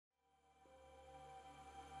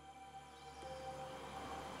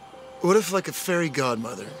What if, like, a fairy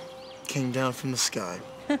godmother came down from the sky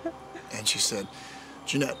and she said,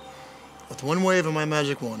 Jeanette, with one wave of my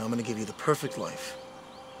magic wand, I'm gonna give you the perfect life.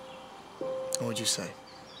 What would you say?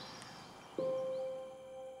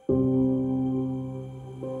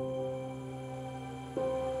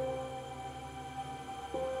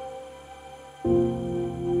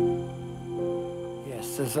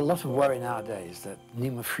 Yes, there's a lot of worry nowadays that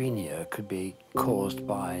mnemophrenia could be caused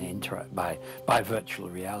by virtual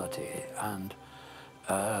reality, and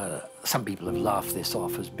some people have laughed this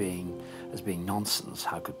off as being nonsense.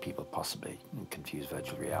 How could people possibly confuse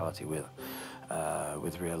virtual reality with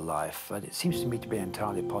real life? But it seems to me to be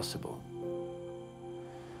entirely possible.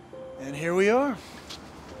 And here we are.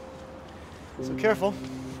 So careful.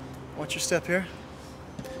 Watch your step here.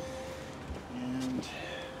 And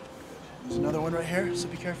there's another one right here, so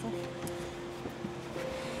be careful.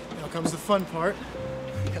 Now comes the fun part.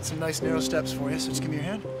 Got some nice narrow steps for you, so just give me your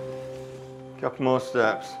hand. Couple more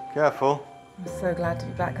steps. Careful. I'm so glad to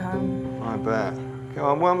be back home. I bet. Go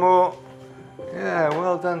on, one more. Yeah,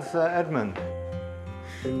 well done, Sir Edmund.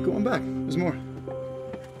 Go on back. There's more.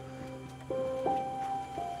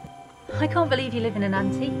 I can't believe you live in an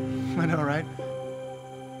ante. I know, right?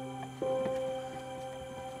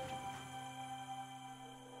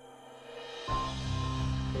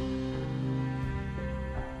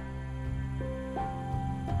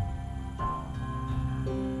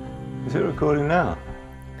 Is it recording now?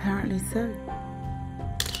 Apparently so.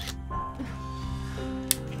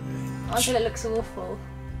 Until it looks awful.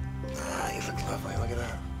 Ah, you look lovely. Look at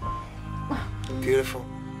that. Beautiful.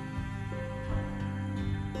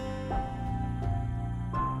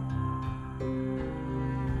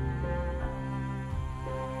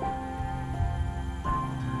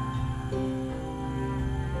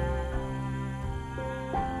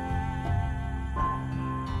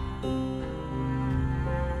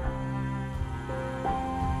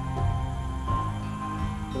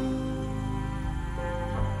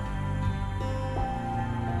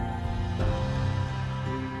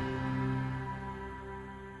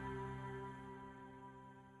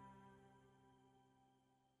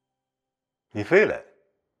 You feel it?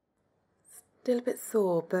 Still a bit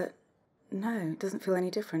sore, but no, it doesn't feel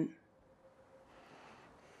any different.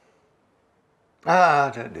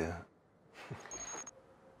 Ah, don't do that.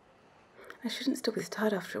 I shouldn't still be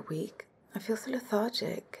tired after a week. I feel so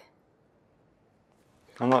lethargic.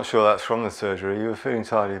 I'm not sure that's from the surgery. You were feeling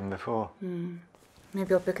tired even before.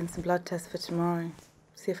 Maybe I'll book in some blood tests for tomorrow.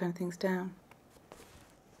 See if anything's down.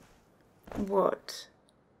 What?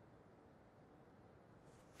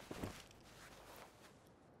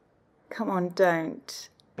 Come on, don't.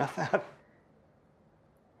 Nothing.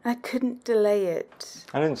 I couldn't delay it.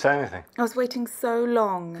 I didn't say anything. I was waiting so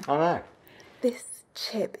long. I know. This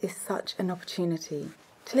chip is such an opportunity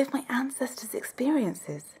to live my ancestors'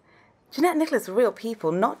 experiences. Jeanette and Nicholas are real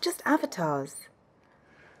people, not just avatars.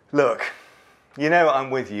 Look, you know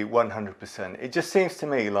I'm with you 100%. It just seems to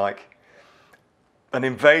me like an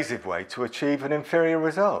invasive way to achieve an inferior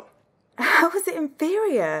result. How is it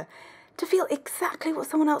inferior? To feel exactly what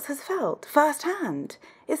someone else has felt, firsthand.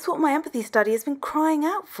 It's what my empathy study has been crying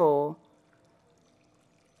out for.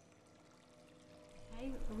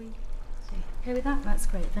 Okay, are we okay with that? That's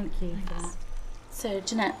great, thank you for that. So,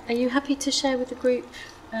 Jeanette, are you happy to share with the group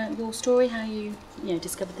your story, how you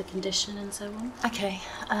discovered the condition and so on? Okay.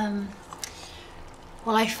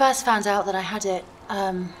 Well, I first found out that I had it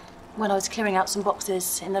when I was clearing out some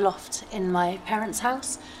boxes in the loft in my parents'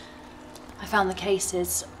 house. I found the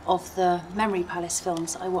cases of the Memory Palace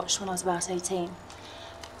films I watched when I was about 18.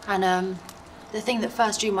 And the thing that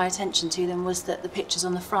first drew my attention to them was that the pictures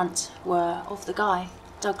on the front were of the guy,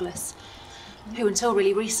 Douglas, who until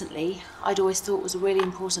really recently I'd always thought was a really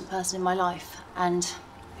important person in my life and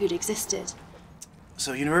who'd existed.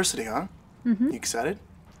 So university, huh? Mm-hmm. You excited?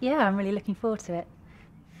 Yeah, I'm really looking forward to it.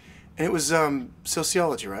 And it was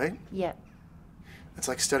sociology, right? Yeah. It's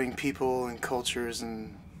like studying people and cultures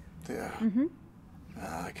and yeah. Mm-hmm.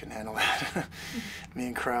 I couldn't handle that. Me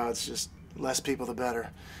and crowds, just less people the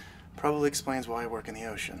better. Probably explains why I work in the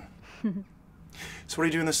ocean. So what are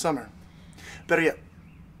you doing this summer? Better yet,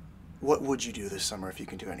 what would you do this summer if you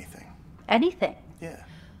can do anything? Anything? Yeah.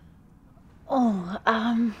 Oh,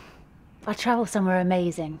 I'd travel somewhere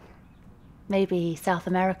amazing. Maybe South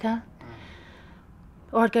America.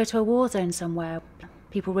 Or I'd go to a war zone somewhere.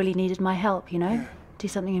 People really needed my help, you know? Yeah. Do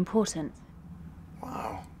something important.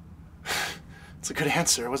 Wow. That's a good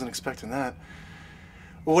answer. I wasn't expecting that.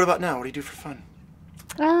 Well, what about now? What do you do for fun?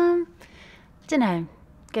 Dunno.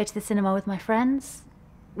 Go to the cinema with my friends.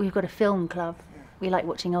 We've got a film club. We like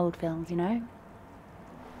watching old films, you know?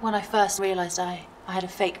 When I first realised I I had a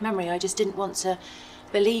fake memory. I just didn't want to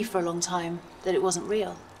believe for a long time that it wasn't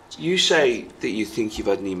real. You say that you think you've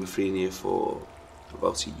had mnemophrenia for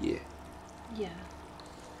about a year. Yeah.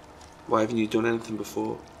 Why haven't you done anything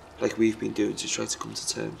before, like we've been doing, to try to come to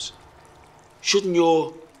terms? Shouldn't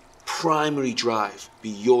your primary drive be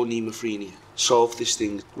your mnemophrenia? Solve this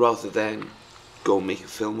thing rather than go and make a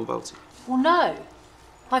film about it? Well, no.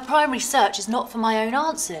 My primary search is not for my own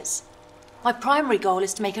answers. My primary goal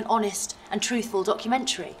is to make an honest and truthful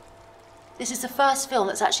documentary. This is the first film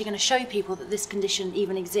that's actually going to show people that this condition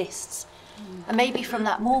even exists. And maybe from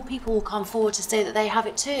that, more people will come forward to say that they have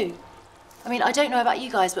it too. I mean, I don't know about you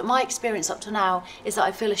guys, but my experience up to now is that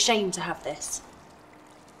I feel ashamed to have this.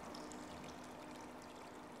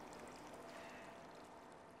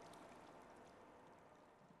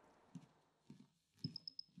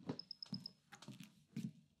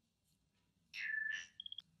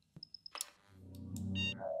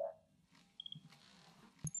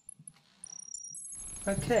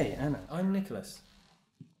 Okay, Anna, I'm Nicholas.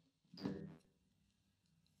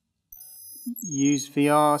 Used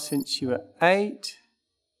VR since you were 8.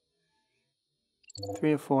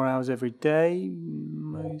 3 or 4 hours every day,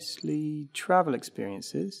 mostly travel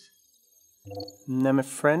experiences.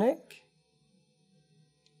 Mnemophrenic.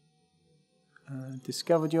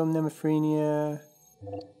 Discovered your mnemophrenia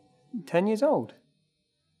 10 years old.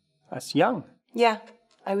 That's young. Yeah,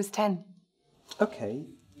 I was 10. Okay,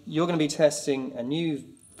 you're going to be testing a new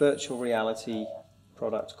virtual reality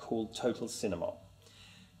product called Total Cinema.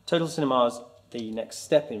 Total Cinema is the next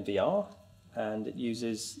step in VR, and it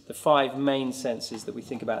uses the 5 main senses that we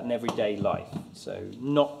think about in everyday life. So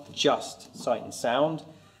not just sight and sound,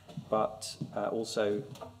 but also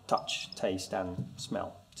touch, taste and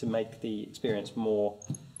smell, to make the experience more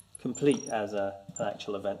complete as an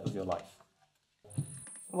actual event of your life.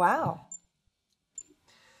 Wow.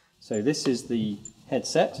 So this is the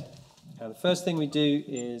headset. Now the first thing we do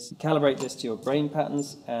is calibrate this to your brain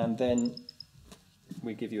patterns, and then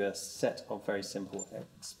we give you a set of very simple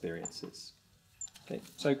experiences. Okay,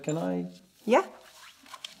 so can I? Yeah.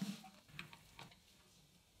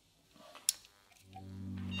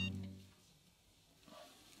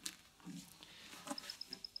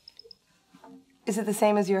 Is it the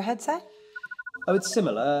same as your headset? Oh, it's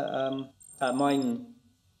similar. Mine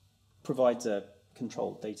provides a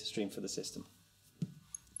controlled data stream for the system.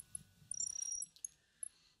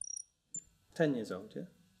 10 years old, yeah?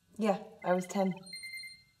 Yeah, I was 10.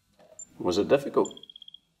 Was it difficult?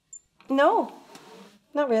 No,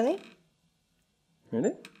 not really.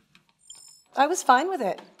 Really? I was fine with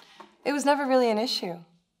it. It was never really an issue.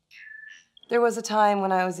 There was a time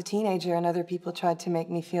when I was a teenager and other people tried to make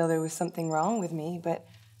me feel there was something wrong with me, but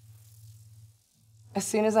as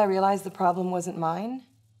soon as I realized the problem wasn't mine,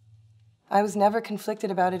 I was never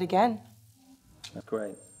conflicted about it again. That's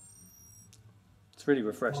great. It's really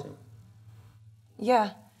refreshing.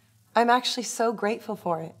 Yeah, I'm actually so grateful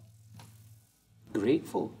for it.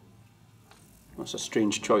 Grateful? That's a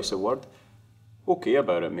strange choice of word. Okay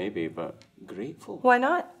about it maybe, but grateful? Why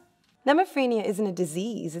not? Mnemophrenia isn't a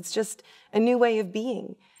disease, it's just a new way of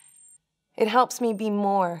being. It helps me be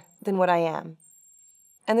more than what I am.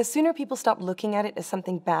 And the sooner people stop looking at it as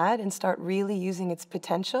something bad and start really using its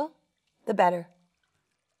potential, the better.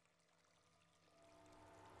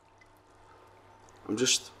 I'm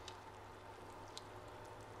just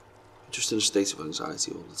in a state of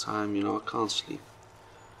anxiety all the time, you know. I can't sleep.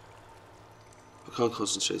 I can't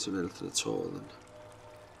concentrate on anything at all. And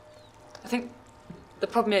I think the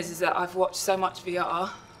problem is that I've watched so much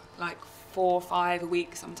VR, like 4 or 5 a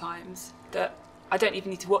week sometimes, that I don't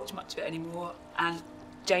even need to watch much of it anymore. And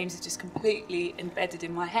James is just completely embedded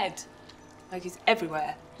in my head. Like, he's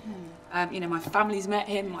everywhere. You know, my family's met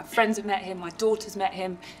him, my friends have met him, my daughter's met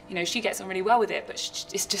him. You know, she gets on really well with it, but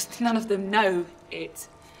it's just none of them know it.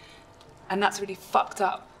 And that's really fucked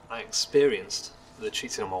up. I experienced the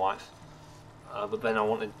cheating on my wife, but then I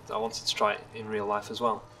wanted to try it in real life as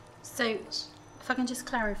well. So, if I can just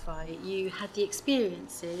clarify, you had the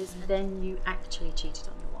experiences, and then you actually cheated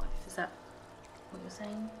on your wife. Is that what you're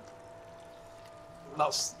saying?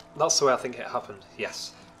 That's the way I think it happened,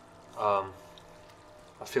 yes.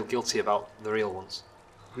 I feel guilty about the real ones.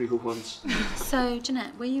 Real ones? So,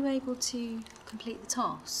 Jeanette, were you able to complete the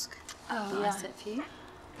task that I set for you?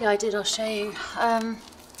 Yeah, I did. I'll show you.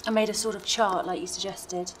 I made a sort of chart, like you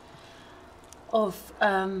suggested, of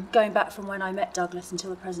going back from when I met Douglas until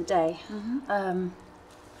the present day. And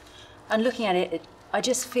looking at it, I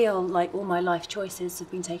just feel like all my life choices have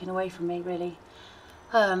been taken away from me, really.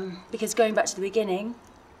 Because going back to the beginning,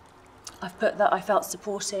 I've put that I felt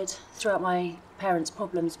supported throughout my parents'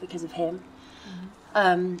 problems because of him.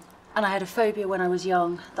 And I had a phobia when I was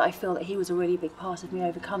young that I feel that he was a really big part of me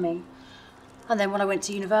overcoming. And then when I went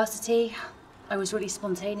to university, I was really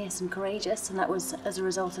spontaneous and courageous, and that was as a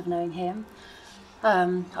result of knowing him.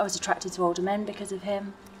 I was attracted to older men because of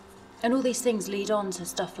him. And all these things lead on to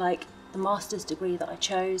stuff like the master's degree that I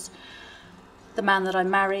chose, the man that I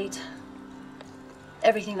married,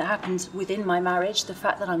 everything that happened within my marriage, the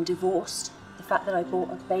fact that I'm divorced, the fact that I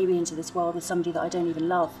brought a baby into this world with somebody that I don't even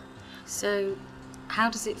love. So, how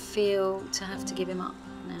does it feel to have to give him up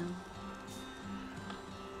now?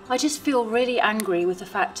 I just feel really angry with the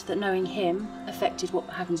fact that knowing him affected what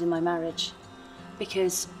happens in my marriage.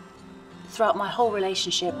 Because throughout my whole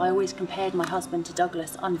relationship, I always compared my husband to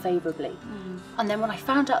Douglas unfavourably. And then when I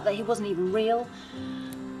found out that he wasn't even real,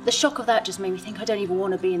 the shock of that just made me think I don't even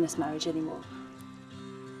want to be in this marriage anymore.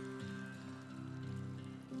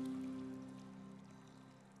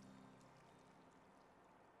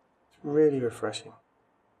 It's really refreshing.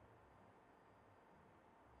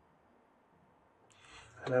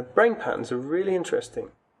 And our brain patterns are really interesting.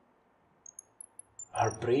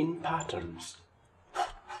 Our brain patterns?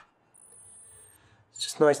 It's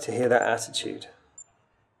just nice to hear that attitude.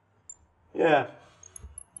 Yeah,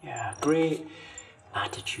 great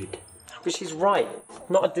attitude. But she's right,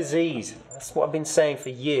 not a disease. That's what I've been saying for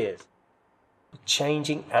years. We're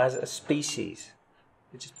changing as a species.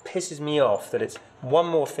 It just pisses me off that it's one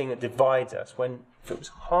more thing that divides us, when if it was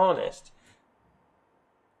harnessed,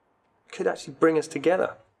 it could actually bring us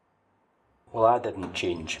together. Well, I didn't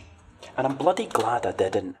change. And I'm bloody glad I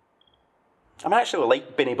didn't. I'm actually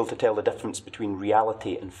like being able to tell the difference between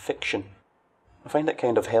reality and fiction. I find it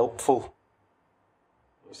kind of helpful.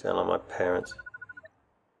 You sound like my parents.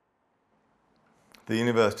 The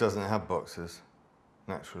universe doesn't have boxes,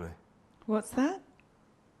 naturally. What's that?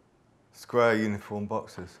 Square, uniform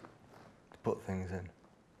boxes to put things in.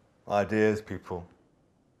 Ideas, people.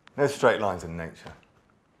 No straight lines in nature.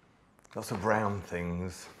 Lots of round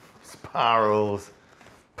things, spirals,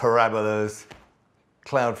 parabolas,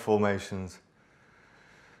 cloud formations.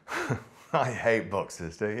 I hate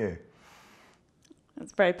boxes, don't you?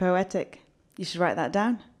 That's very poetic. You should write that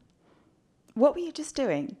down. What were you just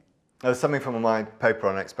doing? There's something from my paper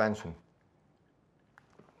on expansion.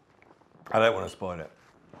 I don't want to spoil it.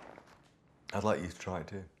 I'd like you to try it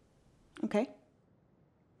too. Okay.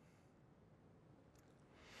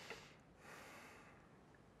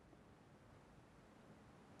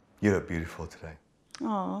 You look beautiful today.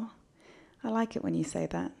 Aw, I like it when you say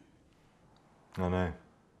that. I know.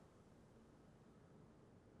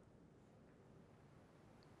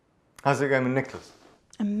 How's it going with Nicholas?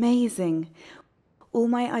 Amazing. All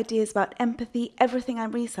my ideas about empathy, everything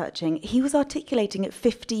I'm researching, he was articulating it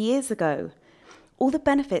 50 years ago. All the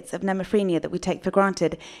benefits of mnemophrenia that we take for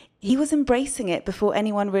granted, he was embracing it before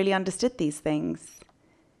anyone really understood these things.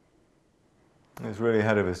 He's really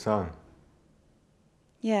ahead of his time.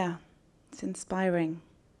 Yeah, it's inspiring.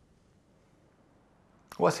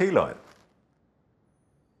 What's he like?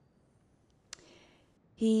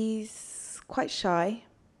 He's quite shy,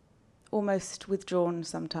 almost withdrawn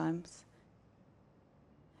sometimes.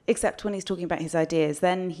 Except when he's talking about his ideas,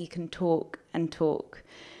 then he can talk and talk.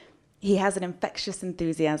 He has an infectious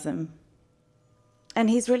enthusiasm. And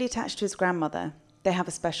he's really attached to his grandmother. They have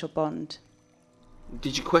a special bond.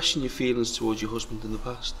 Did you question your feelings towards your husband in the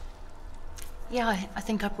past? Yeah, I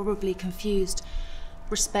think I probably confused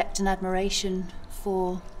respect and admiration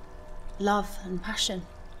for love and passion.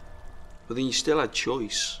 But then you still had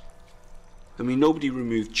choice. I mean, nobody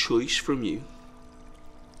removed choice from you.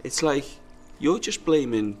 It's like you're just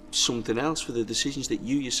blaming something else for the decisions that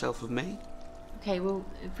you yourself have made. Okay, well,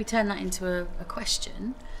 if we turn that into a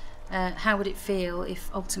question, how would it feel if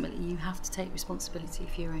ultimately you have to take responsibility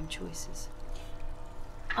for your own choices?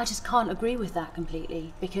 I just can't agree with that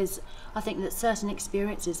completely, because I think that certain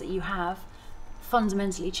experiences that you have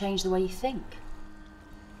fundamentally change the way you think.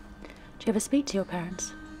 Do you ever speak to your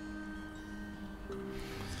parents?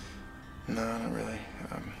 No, not really.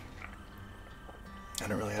 I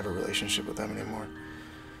don't really have a relationship with them anymore.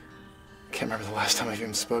 I can't remember the last time I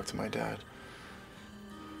even spoke to my dad.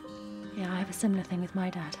 Yeah, I have a similar thing with my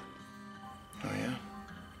dad. Oh, yeah?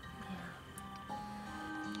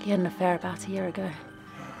 He had an affair about a year ago.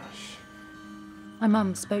 Gosh. My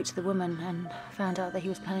mum spoke to the woman and found out that he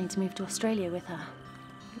was planning to move to Australia with her.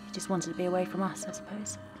 He just wanted to be away from us, I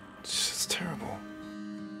suppose. It's terrible.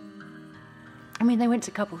 I mean, they went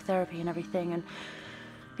to couple therapy and everything, and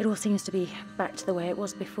it all seems to be back to the way it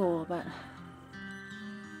was before, but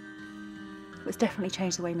it's definitely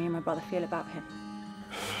changed the way me and my brother feel about him.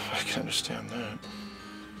 I can understand that.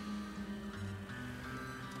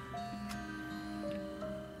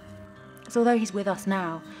 So although he's with us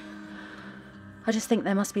now, I just think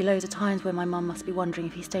there must be loads of times where my mum must be wondering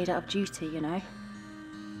if he stayed out of duty, you know?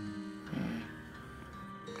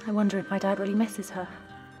 I wonder if my dad really misses her.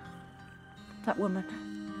 That woman.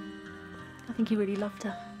 I think he really loved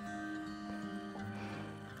her.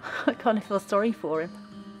 I kind of feel sorry for him.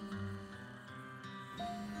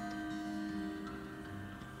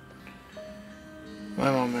 My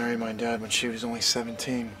mom married my dad when she was only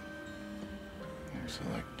 17. So,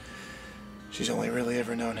 like, she's only really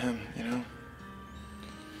ever known him, you know?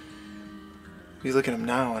 You look at him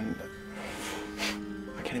now and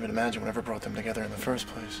I can't even imagine whatever brought them together in the first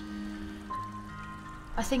place.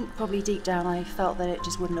 I think probably deep down I felt that it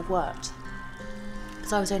just wouldn't have worked.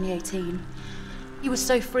 Because I was only 18. He was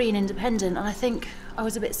so free and independent, and I think I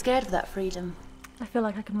was a bit scared of that freedom. I feel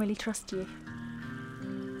like I can really trust you.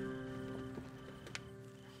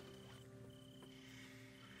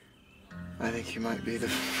 I think you might be the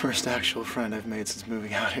first actual friend I've made since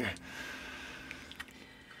moving out here.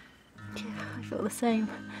 Yeah, I feel the same.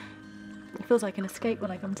 It feels like an escape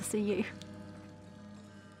when I come to see you.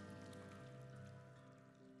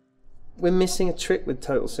 We're missing a trick with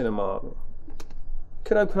Total Cinema.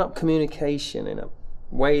 Could open up communication in a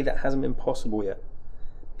way that hasn't been possible yet.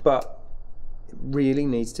 But it really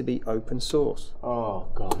needs to be open source. Oh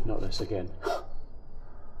God, not this again.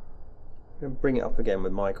 I'm going to bring it up again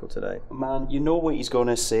with Michael today. Man, you know what he's going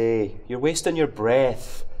to say. You're wasting your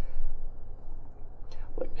breath.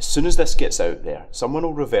 Like, as soon as this gets out there, someone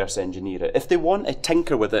will reverse engineer it. If they want to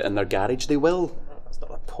tinker with it in their garage, they will. That's not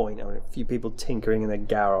the point. I mean, a few people tinkering in their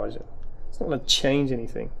garage. It's not going to change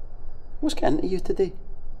anything. What's getting into you today?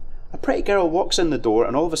 A pretty girl walks in the door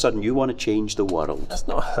and all of a sudden you want to change the world. That's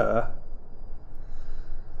not her.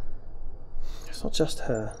 It's not just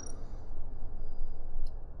her.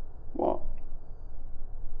 What?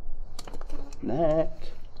 Nick.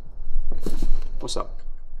 What's up?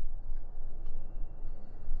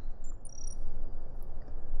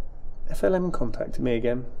 FLM contacted me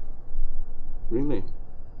again. Really?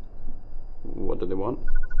 What do they want?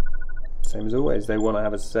 Same as always. They want to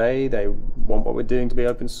have a say. They want what we're doing to be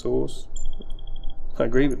open source. I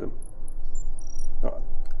agree with them. I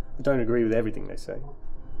don't agree with everything they say.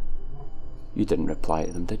 You didn't reply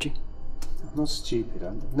to them, did you? I'm not stupid.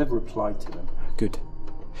 I've never replied to them. Good.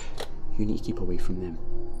 You need to keep away from them.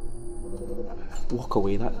 Walk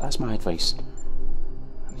away, that's my advice.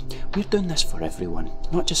 We're doing this for everyone,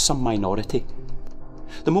 not just some minority.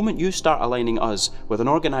 The moment you start aligning us with an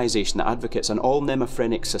organisation that advocates an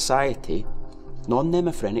all-mnemophrenic society,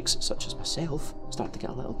 non-mnemophrenics, such as myself, start to get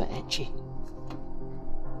a little bit itchy.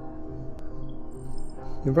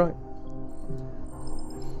 You're right.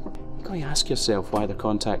 You've got to ask yourself why they're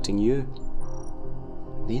contacting you.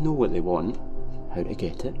 They know what they want, how to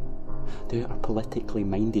get it. They are politically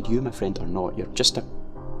minded. You, my friend, are not. You're just a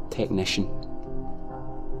technician.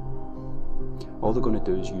 All they're going to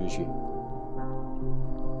do is use you.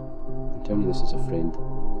 I'm telling you this as a friend.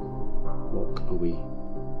 Walk away.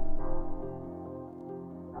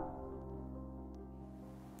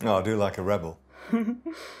 Oh, I do like a rebel.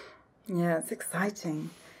 Yeah, it's exciting.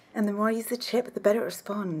 And the more I use the chip, the better it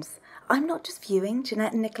responds. I'm not just viewing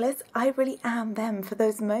Jeanette and Nicholas. I really am them for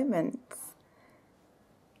those moments.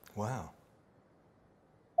 Wow.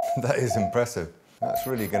 That is impressive. That's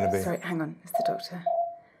really going to be... Sorry, hang on. It's the doctor.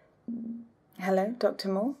 Hello, Dr.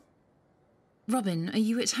 Moore? Robin, are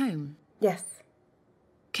you at home? Yes.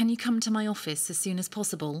 Can you come to my office as soon as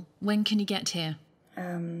possible? When can you get here?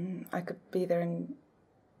 I could be there in...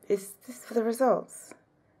 Is this for the results?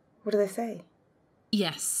 What do they say?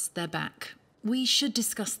 Yes, they're back. We should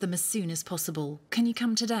discuss them as soon as possible. Can you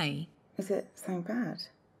come today? Is it something bad?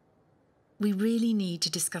 We really need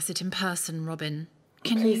to discuss it in person, Robin.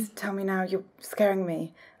 Please tell me now. You're scaring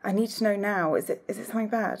me. I need to know now. Is it something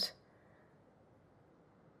bad?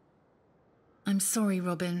 I'm sorry,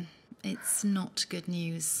 Robin. It's not good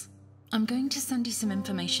news. I'm going to send you some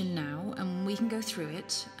information now, and we can go through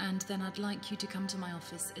it, and then I'd like you to come to my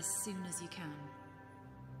office as soon as you can.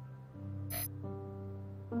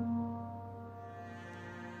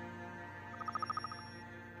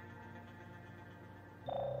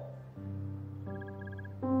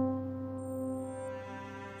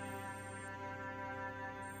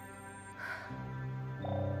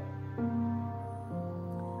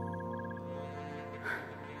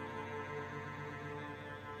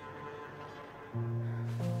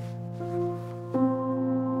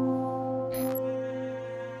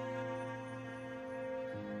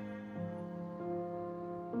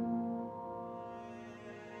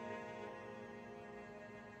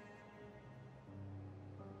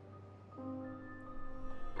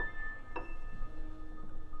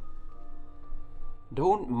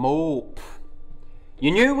 Don't mope. You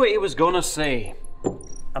knew what he was gonna say.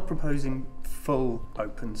 I'm proposing full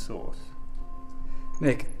open source.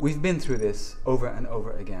 Nick, we've been through this over and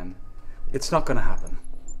over again. It's not gonna happen.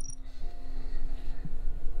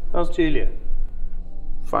 How's Julia?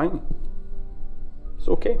 Fine. It's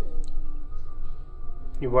okay.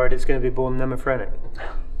 You worried it's going to be born mnemophrenic?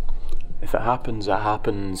 If it happens, it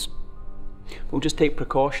happens. We'll just take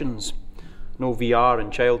precautions. No VR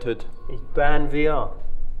in childhood. He's banned VR.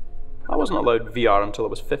 I wasn't allowed VR until I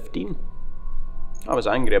was 15. I was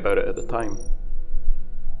angry about it at the time.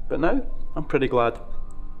 But now, I'm pretty glad.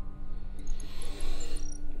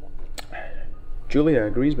 Julia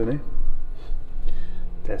agrees with me.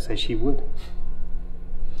 Dare say she would.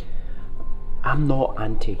 I'm not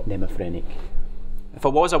anti-mnemophrenic. If I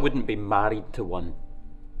was, I wouldn't be married to one.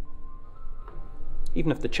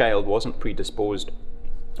 Even if the child wasn't predisposed,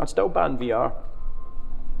 I'd still ban VR.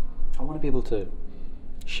 I want to be able to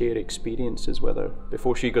share experiences with her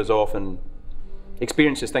before she goes off and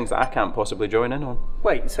experiences things that I can't possibly join in on.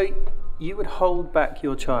 Wait, so you would hold back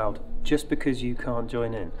your child just because you can't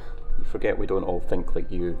join in? You forget we don't all think like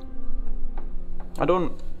you. I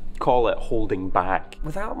don't call it holding back.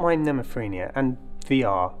 Without my mnemophrenia and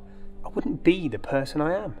VR, I wouldn't be the person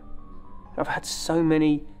I am. I've had so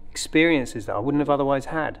many experiences that I wouldn't have otherwise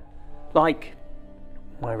had. Like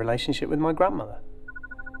my relationship with my grandmother.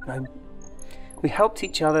 You know, we helped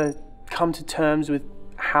each other come to terms with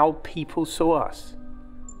how people saw us.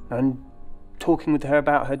 And talking with her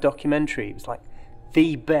about her documentary, it was like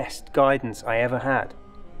the best guidance I ever had.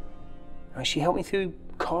 And she helped me through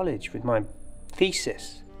college with my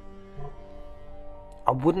thesis.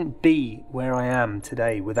 I wouldn't be where I am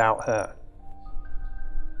today without her.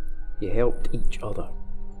 You helped each other.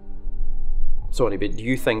 Sorry, but do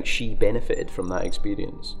you think she benefited from that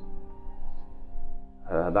experience?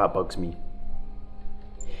 That bugs me.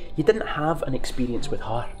 You didn't have an experience with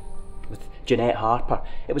her, with Jeanette Harper.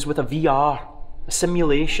 It was with a VR, a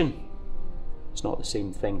simulation. It's not the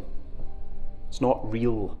same thing. It's not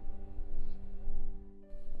real.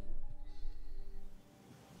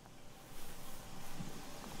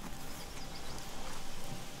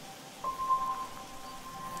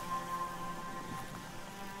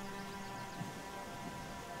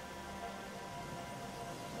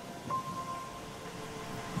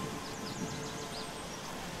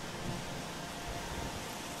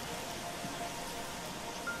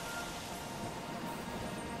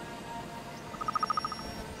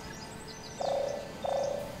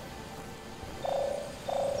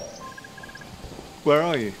 Where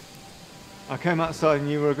are you? I came outside and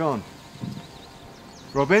you were gone.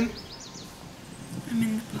 Robin? I'm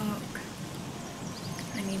in the park.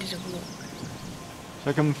 I needed a walk.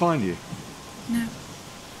 Shall I come and find you? No.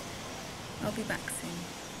 I'll be back soon.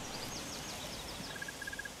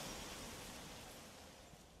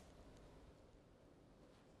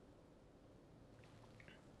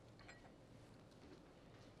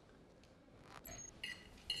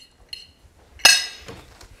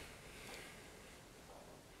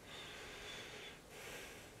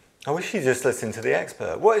 I wish you'd just listened to the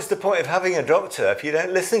expert. What is the point of having a doctor if you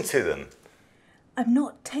don't listen to them? I'm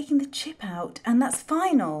not taking the chip out, and that's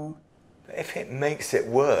final. But if it makes it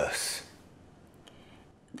worse.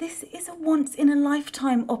 This is a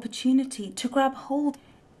once-in-a-lifetime opportunity to grab hold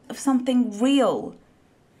of something real.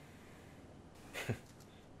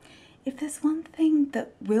 If there's one thing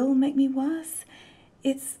that will make me worse,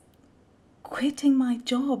 it's quitting my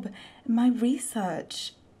job, my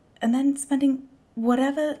research, and then spending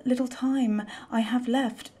whatever little time I have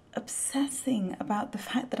left obsessing about the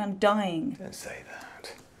fact that I'm dying. Don't say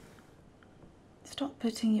that. Stop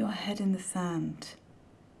putting your head in the sand.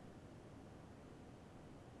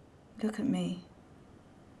 Look at me.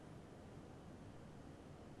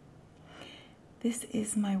 This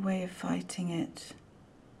is my way of fighting it.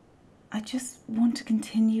 I just want to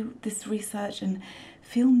continue this research and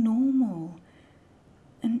feel normal.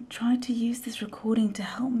 And try to use this recording to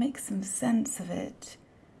help make some sense of it.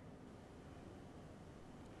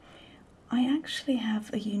 I actually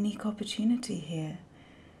have a unique opportunity here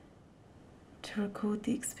to record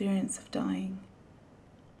the experience of dying.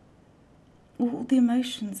 All the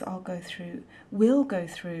emotions I'll go through, will go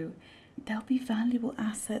through, they'll be valuable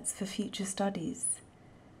assets for future studies.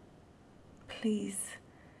 Please,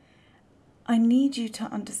 I need you to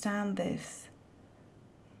understand this.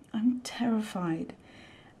 I'm terrified.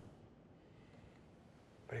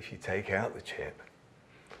 But if you take out the chip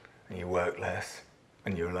and you work less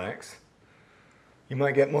and you relax, you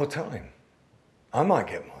might get more time. I might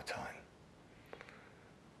get more time.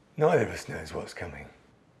 Neither of us knows what's coming.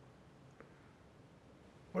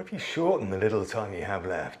 What if you shorten the little time you have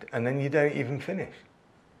left and then you don't even finish?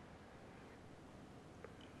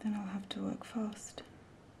 Then I'll have to work fast.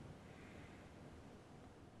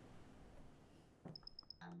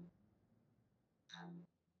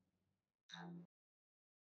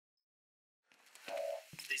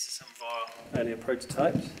 These are some of our earlier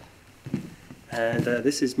prototypes. And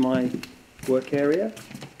this is my work area.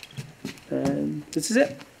 And this is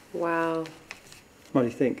it. Wow. What do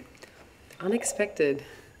you think? Unexpected.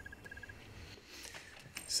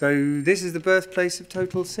 So this is the birthplace of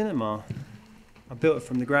Total Cinema. I built it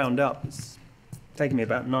from the ground up. It's taken me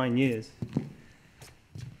about 9 years.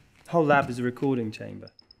 The whole lab is a recording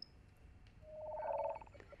chamber.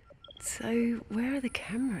 So, where are the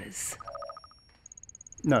cameras?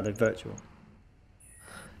 No, they're virtual.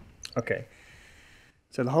 Okay.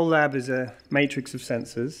 So the whole lab is a matrix of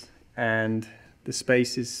sensors, and the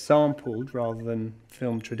space is sampled rather than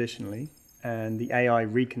filmed traditionally, and the AI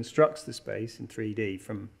reconstructs the space in 3D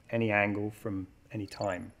from any angle, from any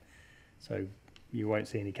time. So you won't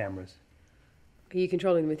see any cameras. Are you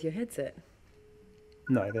controlling them with your headset?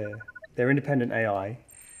 No, they're independent AI.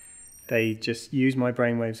 They just use my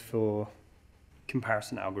brainwaves for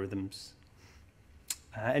comparison algorithms.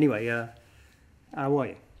 Anyway, how are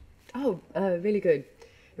you? Oh, really good.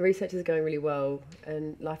 The research is going really well,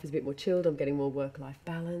 and life is a bit more chilled. I'm getting more work-life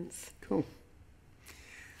balance. Cool.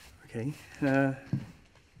 Okay.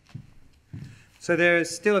 So there's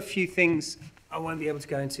still a few things I won't be able to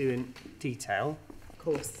go into in detail. Of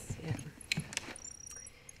course, yeah.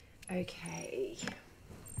 Okay.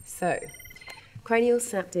 So, cranial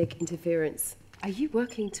synaptic interference. Are you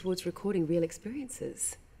working towards recording real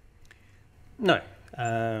experiences? No,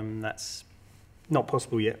 that's not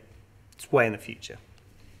possible yet. It's way in the future.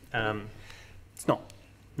 It's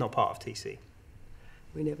not part of TC.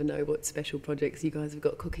 We never know what special projects you guys have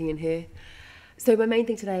got cooking in here. So my main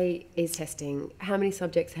thing today is testing. How many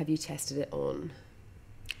subjects have you tested it on?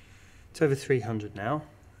 It's over 300 now.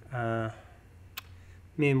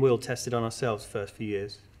 Me and Will tested on ourselves the first few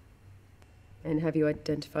years. And have you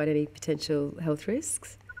identified any potential health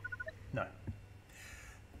risks? No.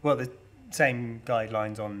 Well, the same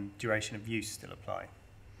guidelines on duration of use still apply.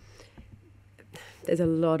 There's a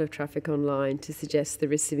lot of traffic online to suggest the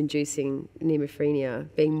risks of inducing mnemophrenia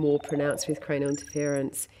being more pronounced with cranial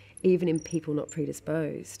interference, even in people not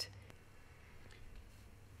predisposed.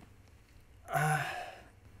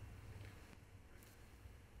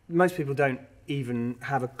 Most people don't even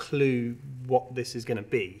have a clue what this is going to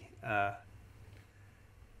be.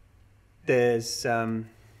 There's, brain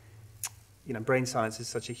science is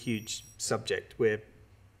such a huge subject. We're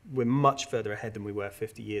much further ahead than we were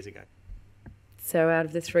 50 years ago. So out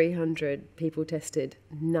of the 300 people tested,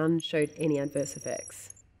 none showed any adverse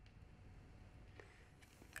effects.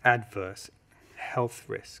 Adverse health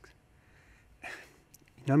risks.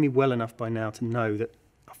 You know me well enough by now to know that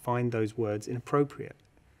I find those words inappropriate.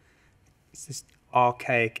 It's this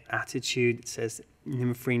archaic attitude that says that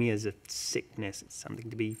mnemophrenia is a sickness, it's something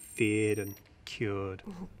to be feared and cured.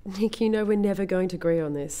 Nick, you know we're never going to agree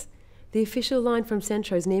on this. The official line from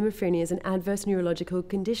Centro is mnemophrenia is an adverse neurological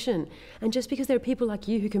condition. And just because there are people like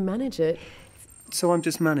you who can manage it... So I'm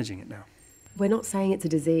just managing it now. We're not saying it's a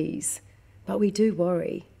disease, but we do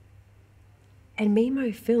worry. And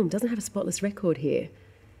Memo Film doesn't have a spotless record here.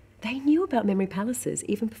 They knew about memory palaces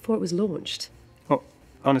even before it was launched. Well,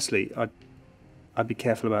 honestly, I'd be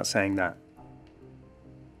careful about saying that.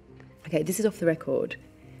 Okay, this is off the record,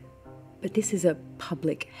 but this is a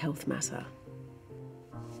public health matter.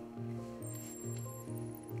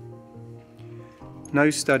 No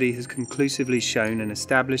study has conclusively shown an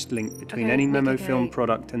established link between any memo film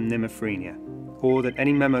product and mnemophrenia, or that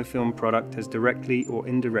any memo film product has directly or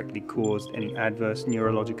indirectly caused any adverse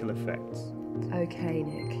neurological effects. Okay,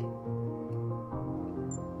 Nick.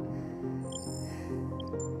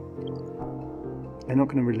 They're not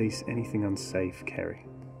going to release anything unsafe, Kerry.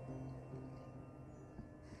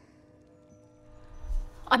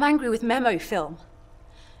 I'm angry with Memo Film.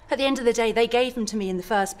 At the end of the day, they gave them to me in the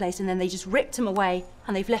first place, and then they just ripped them away,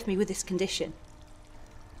 and they've left me with this condition.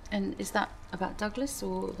 And is that about Douglas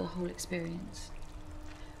or the whole experience?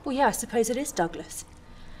 Well, yeah, I suppose it is Douglas.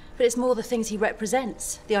 But it's more the things he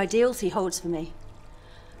represents, the ideals he holds for me.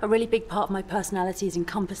 A really big part of my personality is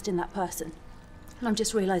encompassed in that person. And I'm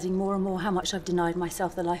just realising more and more how much I've denied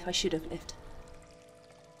myself the life I should have lived.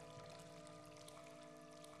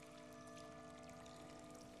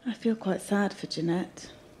 I feel quite sad for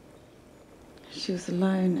Jeanette. She was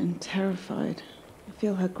alone and terrified. I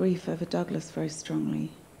feel her grief over Douglas very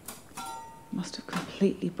strongly. It must have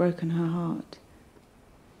completely broken her heart.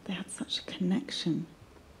 They had such a connection.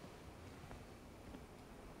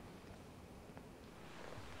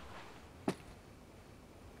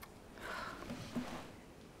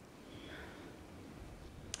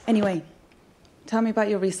 Anyway, tell me about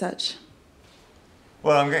your research.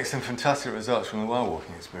 Well, I'm getting some fantastic results from the while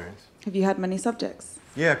walking experience. Have you had many subjects?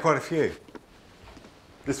 Yeah, quite a few.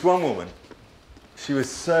 This one woman, she was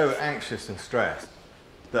so anxious and stressed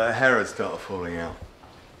that her hair had started falling out.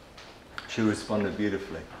 She responded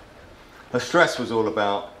beautifully. Her stress was all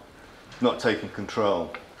about not taking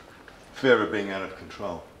control, fear of being out of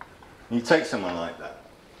control. And you take someone like that,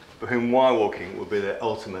 for whom wire walking would be their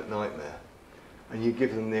ultimate nightmare, and you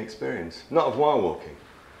give them the experience, not of wire walking,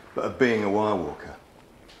 but of being a wire walker.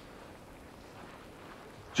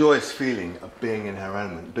 Joyous feeling of being in her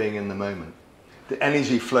element, being in the moment. The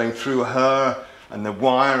energy flowing through her and the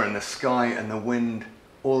wire and the sky and the wind,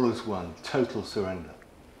 all as one, total surrender.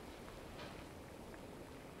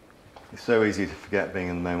 It's so easy to forget being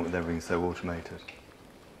in the moment with everything so automated.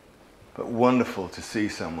 But wonderful to see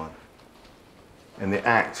someone in the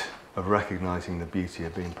act of recognizing the beauty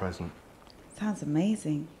of being present. Sounds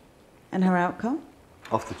amazing. And her outcome?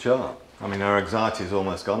 Off the chart. I mean, her anxiety is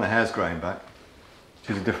almost gone, her hair's growing back.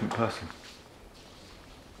 She's a different person.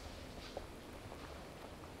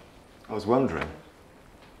 I was wondering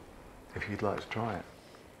if you'd like to try it.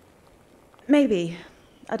 Maybe.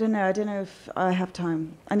 I don't know if I have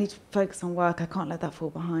time. I need to focus on work. I can't let that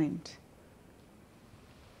fall behind.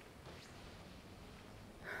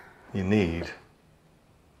 You need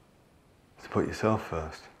to put yourself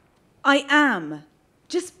first. I am.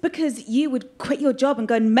 Just because you would quit your job and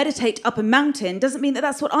go and meditate up a mountain doesn't mean that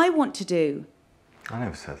that's what I want to do. I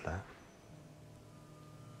never said that.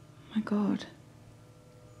 My God.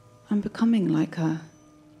 I'm becoming like her.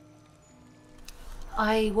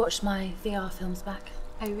 I watched my VR films back.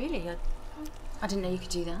 Oh, really? I didn't know you could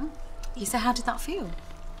do that. So how did that feel?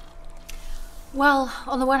 Well,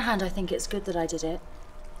 on the one hand, I think it's good that I did it.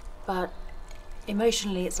 But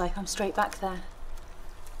emotionally, it's like I'm straight back there.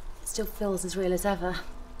 It still feels as real as ever.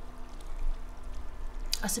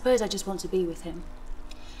 I suppose I just want to be with him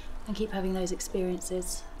and keep having those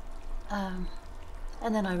experiences. And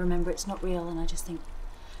then I remember it's not real and I just think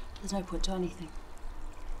there's no point to anything.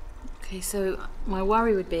 Okay, so my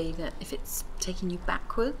worry would be that if it's taking you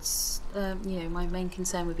backwards, you know, my main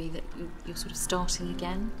concern would be that you're sort of starting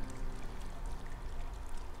again.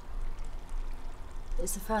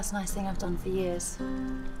 It's the first nice thing I've done for years.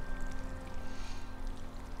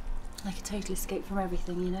 Like a total escape from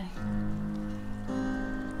everything, you know?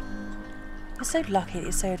 You're so lucky that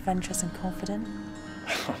you're so adventurous and confident.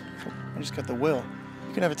 I just got the will.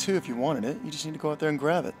 You can have it too if you wanted it. You just need to go out there and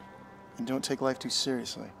grab it. And don't take life too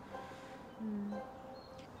seriously.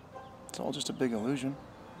 It's all just a big illusion.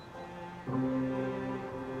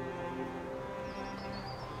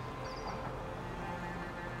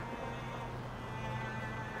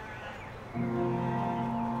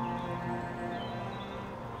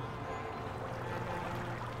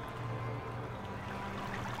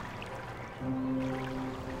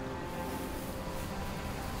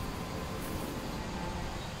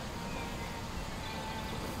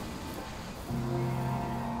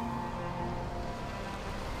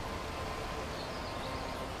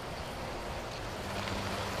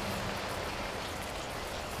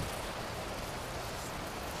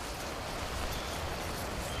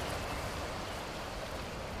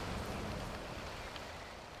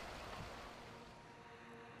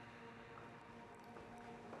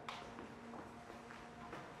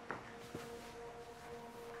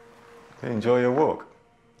 Enjoy your walk.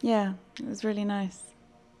 Yeah, it was really nice.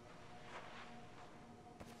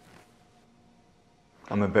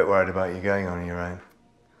 I'm a bit worried about you going on your own.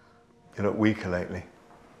 You look weaker lately.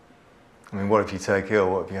 I mean, what if you take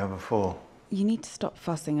ill? What if you have a fall? You need to stop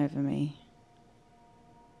fussing over me.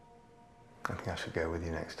 I think I should go with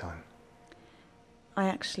you next time. I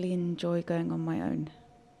actually enjoy going on my own.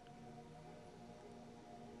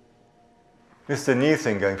 This is a new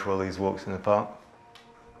thing, going for all these walks in the park.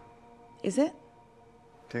 Is it?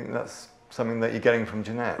 Do you think that's something that you're getting from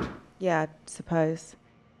Jeanette? Yeah, I suppose.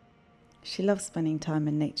 She loves spending time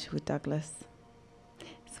in nature with Douglas.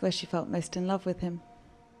 It's where she felt most in love with him.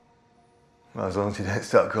 Well, as long as you don't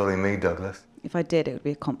start calling me Douglas. If I did, it would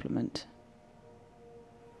be a compliment.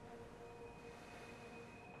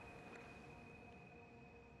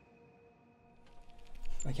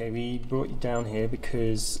 Okay, we brought you down here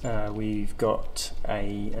because we've got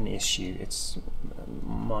an issue. It's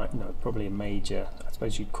probably a major, I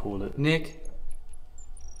suppose you'd call it. Nick,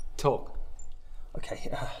 talk.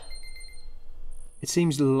 Okay. It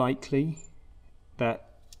seems likely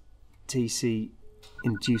that TC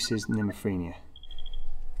induces mnemophrenia,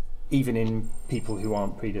 even in people who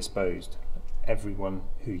aren't predisposed. Everyone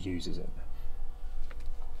who uses it.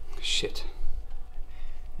 Shit.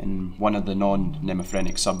 In one of the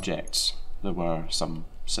non-mnemophrenic subjects, there were some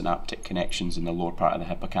synaptic connections in the lower part of the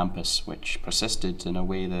hippocampus which persisted in a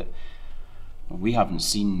way that we haven't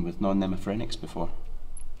seen with non-mnemophrenics before.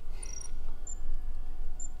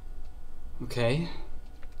 Okay.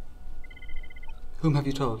 Whom have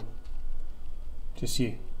you told? Just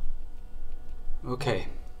you. Okay.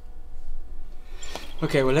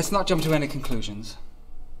 Okay, well, let's not jump to any conclusions.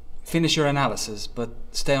 Finish your analysis, but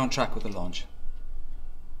stay on track with the launch.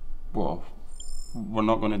 Well, we're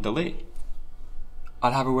not going to delay.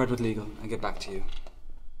 I'll have a word with legal and get back to you.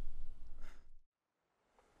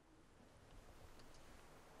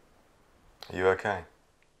 Are you okay?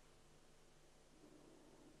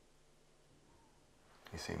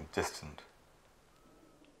 You seem distant.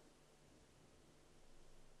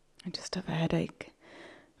 I just have a headache.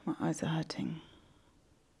 My eyes are hurting.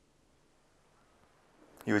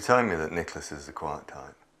 You were telling me that Nicholas is the quiet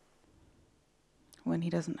type. When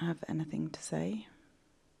he doesn't have anything to say.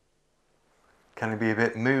 Can he be a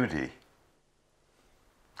bit moody?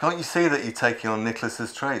 Can't you see that you're taking on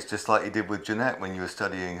Nicholas's traits, just like you did with Jeanette when you were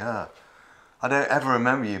studying her? I don't ever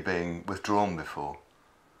remember you being withdrawn before.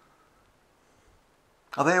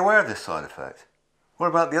 Are they aware of this side effect? What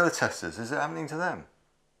about the other testers? Is it happening to them?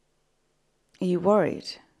 Are you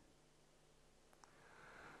worried?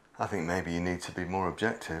 I think maybe you need to be more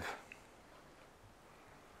objective.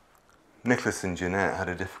 Nicholas and Jeanette had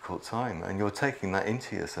a difficult time, and you're taking that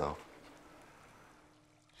into yourself.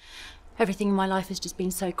 Everything in my life has just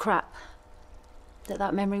been so crap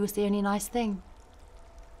that memory was the only nice thing.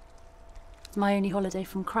 It's my only holiday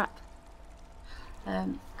from crap.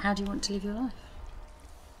 How do you want to live your life?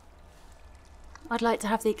 I'd like to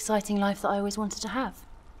have the exciting life that I always wanted to have.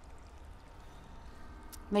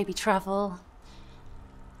 Maybe travel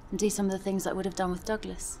and do some of the things that I would have done with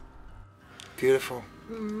Douglas. Beautiful.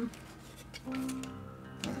 Mm. I'm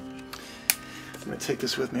gonna take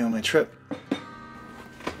this with me on my trip.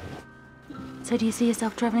 So do you see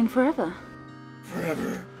yourself travelling forever?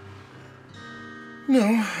 Forever?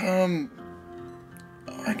 No,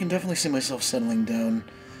 I can definitely see myself settling down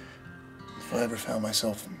if I ever found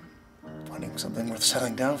myself finding something worth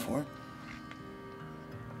settling down for.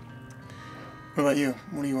 What about you?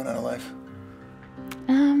 What do you want out of life?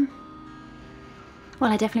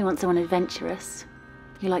 Well, I definitely want someone adventurous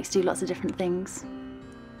who likes to do lots of different things.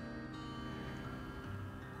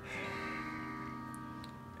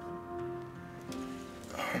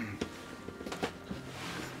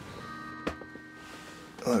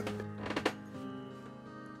 Look,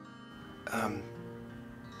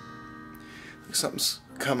 something's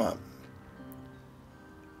come up.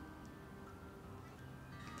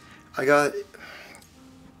 I got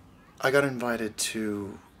invited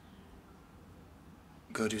to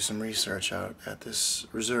go do some research out at this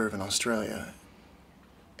reserve in Australia,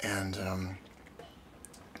 and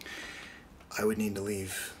I would need to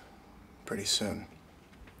leave pretty soon.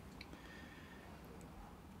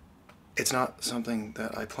 It's not something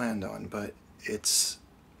that I planned on, but it's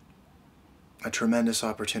a tremendous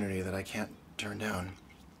opportunity that I can't turn down.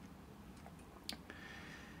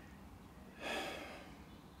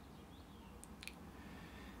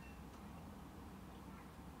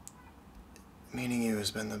 Meeting you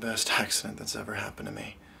has been the best accident that's ever happened to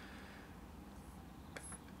me.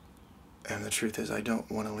 And the truth is, I don't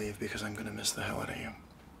want to leave because I'm going to miss the hell out of you.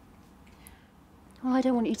 Well, I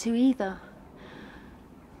don't want you to either.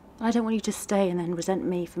 I don't want you to stay and then resent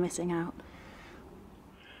me for missing out.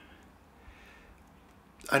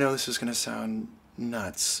 I know this is going to sound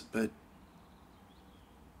nuts, but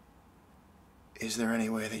is there any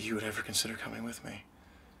way that you would ever consider coming with me?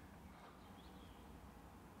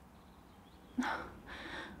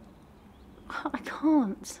 I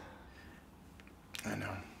can't. I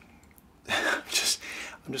know.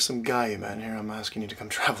 I'm just some guy you met here. I'm asking you to come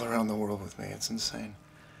travel around the world with me. It's insane.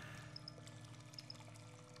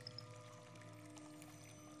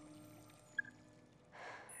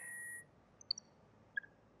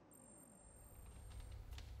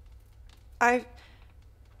 I've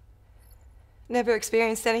never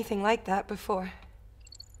experienced anything like that before.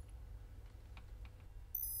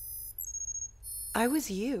 I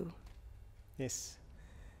was you. This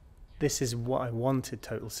is what I wanted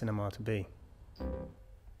Total Cinema to be.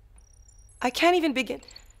 I can't even begin.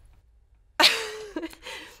 I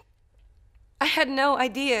had no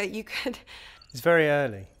idea you could... It's very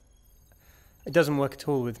early. It doesn't work at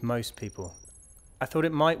all with most people. I thought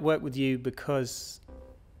it might work with you because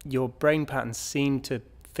your brain patterns seem to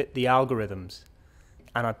fit the algorithms,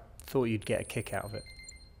 and I thought you'd get a kick out of it.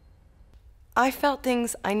 I felt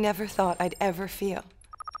things I never thought I'd ever feel.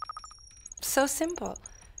 So simple.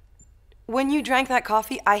 When you drank that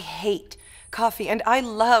coffee, I hate coffee, and I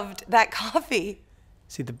loved that coffee.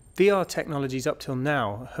 See, the VR technologies up till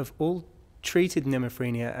now have all treated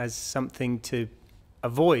Mnemophrenia as something to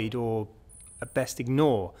avoid or at best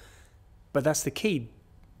ignore. But that's the key.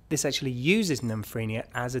 This actually uses Mnemophrenia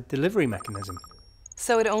as a delivery mechanism.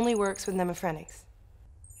 So it only works with mnemophrenics?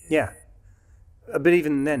 Yeah. But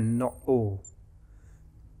even then, not all.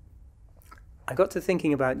 I got to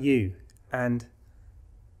thinking about you, and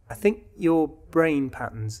I think your brain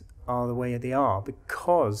patterns are the way they are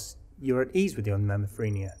because you're at ease with your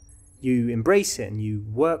Mnemophrenia. You embrace it and you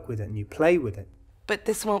work with it and you play with it. But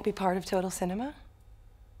this won't be part of Total Cinema?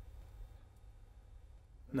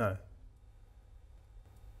 No.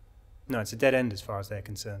 No, it's a dead end as far as they're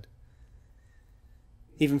concerned.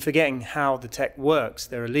 Even forgetting how the tech works,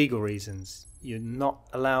 there are legal reasons. You're not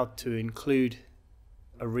allowed to include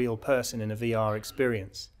a real person in a VR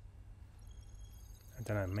experience. I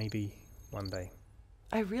don't know, maybe one day.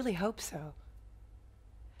 I really hope so.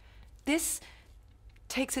 This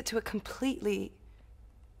takes it to a completely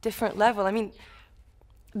different level. I mean,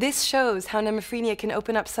 this shows how Mnemophrenia can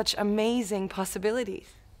open up such amazing possibilities.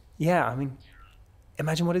 Yeah, I mean,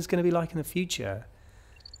 imagine what it's going to be like in the future.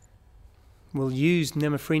 We'll use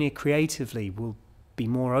Mnemophrenia creatively. We'll be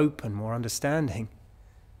more open, more understanding.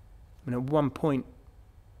 I mean, at one point,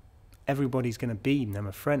 everybody's going to be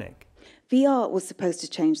mnemophrenic. VR was supposed to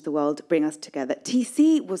change the world, bring us together.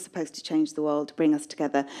 TC was supposed to change the world, bring us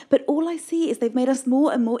together. But all I see is they've made us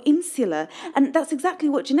more and more insular. And that's exactly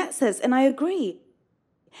what Jeanette says, and I agree.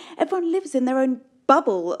 Everyone lives in their own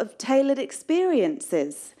bubble of tailored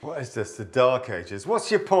experiences. What is this, the Dark Ages? What's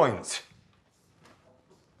your point?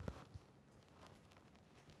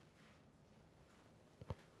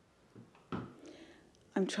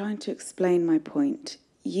 I'm trying to explain my point.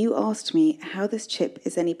 You asked me how this chip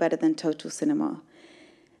is any better than Total Cinema.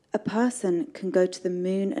 A person can go to the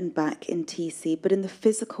moon and back in TC, but in the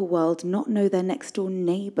physical world not know their next door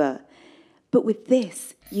neighbour. But with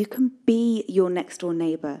this, you can be your next door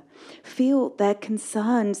neighbour. Feel their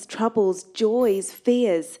concerns, troubles, joys,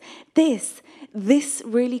 fears. This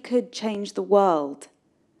really could change the world.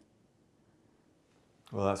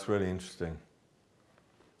 Well, that's really interesting.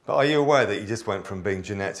 But are you aware that you just went from being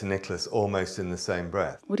Jeanette to Nicholas almost in the same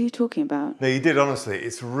breath? What are you talking about? No, you did, honestly.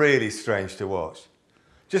 It's really strange to watch.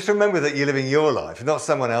 Just remember that you're living your life, not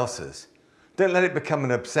someone else's. Don't let it become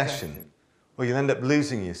an obsession, or you'll end up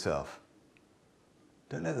losing yourself.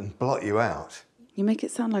 Don't let them blot you out. You make it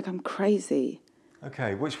sound like I'm crazy.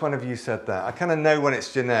 Okay, which one of you said that? I kind of know when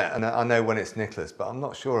it's Jeanette and I know when it's Nicholas, but I'm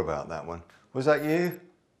not sure about that one. Was that you?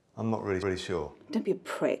 I'm not really sure. Don't be a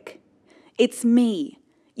prick. It's me.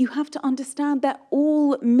 You have to understand they're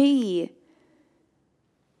all me.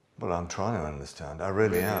 Well, I'm trying to understand. I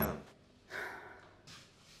really am.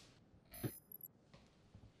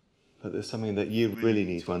 But there's something that you really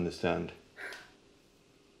need to understand.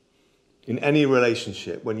 In any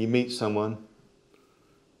relationship, when you meet someone,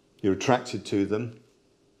 you're attracted to them,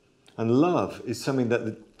 and love is something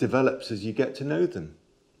that develops as you get to know them.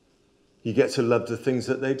 You get to love the things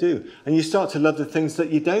that they do, and you start to love the things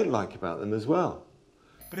that you don't like about them as well.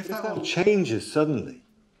 But if that all changes suddenly,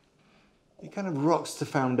 it kind of rocks the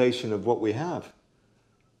foundation of what we have.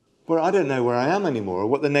 Where I don't know where I am anymore or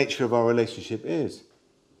what the nature of our relationship is.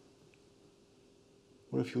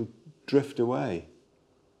 What if you'll drift away?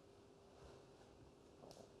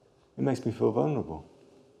 It makes me feel vulnerable.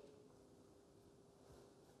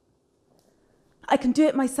 I can do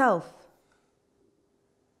it myself.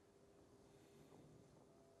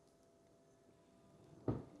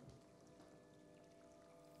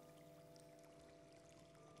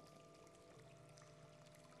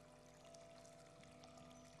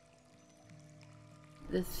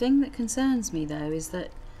 The thing that concerns me, though, is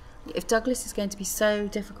that if Douglas is going to be so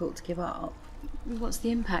difficult to give up, what's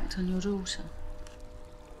the impact on your daughter?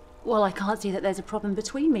 Well, I can't see that there's a problem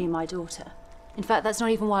between me and my daughter. In fact, that's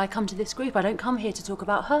not even why I come to this group. I don't come here to talk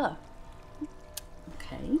about her.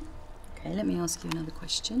 Okay, let me ask you another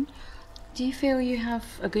question. Do you feel you have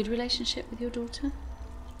a good relationship with your daughter?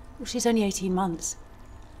 Well, she's only 18 months.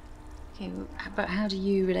 Okay, but how do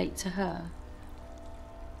you relate to her?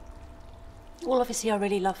 Well, obviously I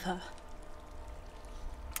really love her.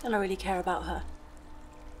 And I really care about her.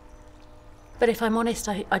 But if I'm honest,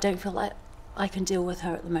 I don't feel like I can deal with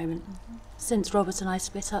her at the moment. Since Robert and I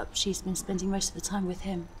split up, she's been spending most of the time with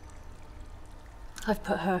him. I've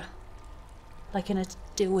put her, like, in a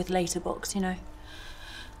deal with later box, you know.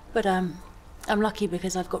 But I'm lucky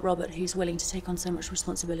because I've got Robert, who's willing to take on so much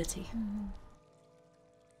responsibility.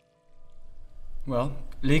 Well,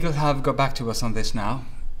 legal have got back to us on this now.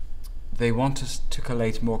 They want us to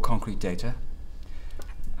collate more concrete data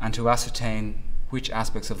and to ascertain which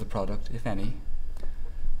aspects of the product, if any,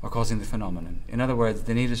 are causing the phenomenon. In other words,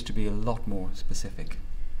 they need us to be a lot more specific.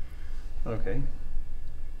 Okay.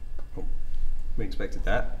 Oh, we expected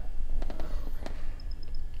that.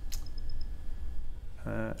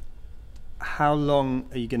 How long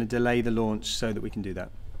are you going to delay the launch so that we can do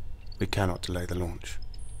that? We cannot delay the launch.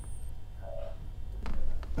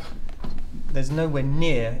 There's nowhere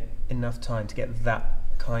near enough time to get that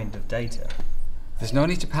kind of data. There's no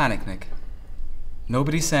need to panic, Nick.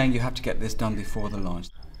 Nobody's saying you have to get this done before the launch.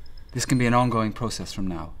 This can be an ongoing process from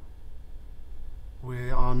now. We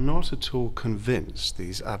are not at all convinced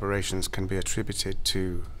these aberrations can be attributed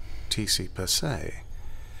to TC per se.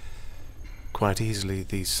 Quite easily,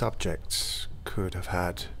 these subjects could have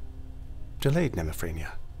had delayed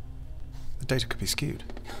mnemophrenia. The data could be skewed.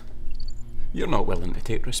 You're not willing to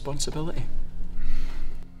take responsibility.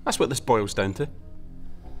 That's what this boils down to.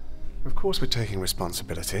 Of course we're taking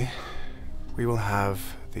responsibility. We will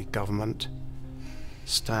have the government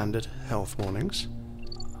standard health warnings.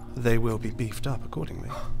 They will be beefed up accordingly.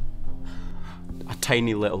 A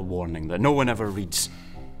tiny little warning that no one ever reads.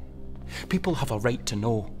 People have a right to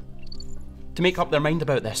know. To make up their mind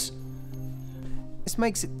about this. This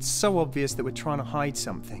makes it so obvious that we're trying to hide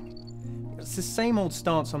something. It's the same old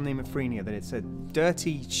stance on mnemophrenia, that it's a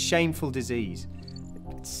dirty, shameful disease.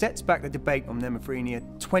 It sets back the debate on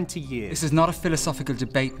mnemophrenia 20 years. This is not a philosophical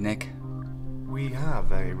debate, Nick. We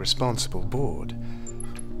have a responsible board.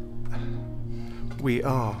 We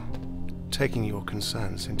are taking your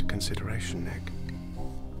concerns into consideration, Nick.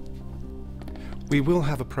 We will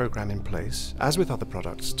have a program in place, as with other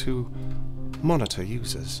products, to monitor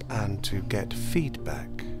users and to get feedback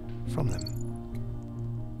from them.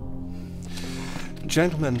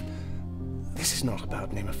 Gentlemen, this is not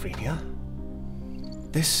about mnemophrenia.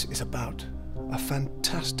 This is about a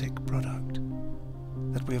fantastic product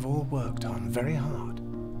that we have all worked on very hard.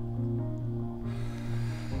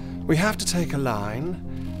 We have to take a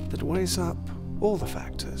line that weighs up all the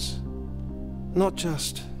factors, not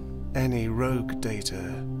just any rogue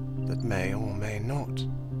data that may or may not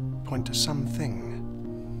point to something.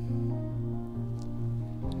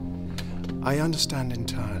 I understand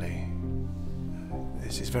entirely.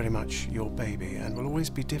 This is very much your baby and will always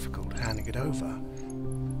be difficult handing it over.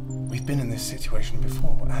 We've been in this situation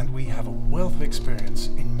before, and we have a wealth of experience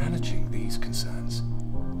in managing these concerns.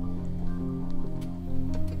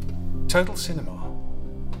 Total Cinema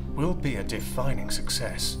will be a defining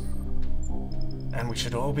success, and we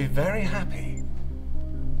should all be very happy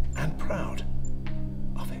and proud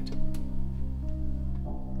of it.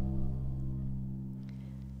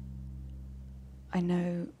 I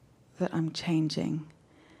know that I'm changing.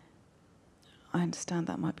 I understand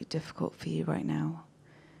that might be difficult for you right now.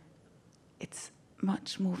 It's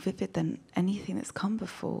much more vivid than anything that's come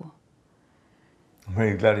before. I'm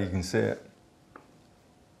really glad you can see it.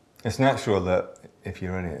 It's natural that if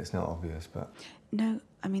you're in it, it's not obvious, but... No,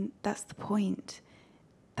 I mean, that's the point.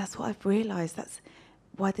 That's what I've realised. That's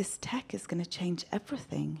why this tech is going to change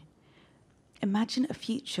everything. Imagine a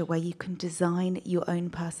future where you can design your own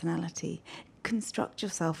personality, construct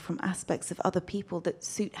yourself from aspects of other people that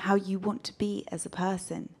suit how you want to be as a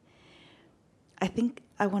person. I think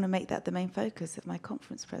I want to make that the main focus of my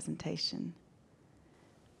conference presentation.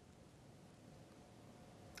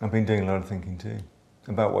 I've been doing a lot of thinking too,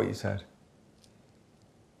 about what you said.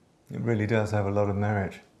 It really does have a lot of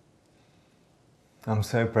merit. I'm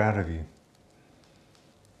so proud of you.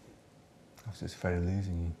 I was just afraid of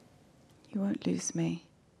losing you. You won't lose me.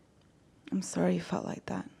 I'm sorry you felt like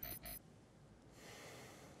that.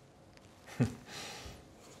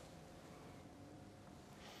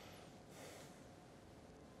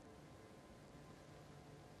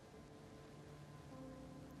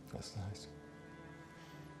 That's nice.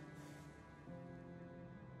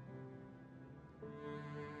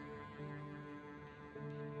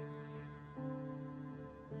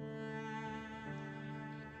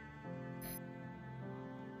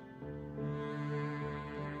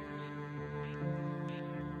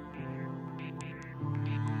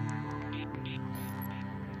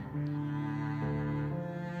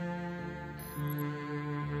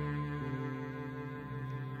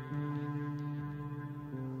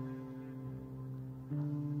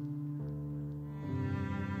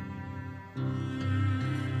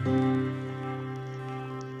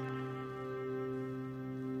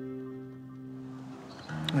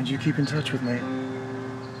 And you keep in touch with me,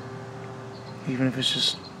 even if it's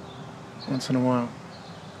just once in a while.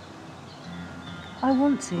 I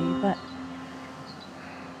want to, but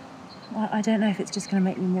I don't know if it's just going to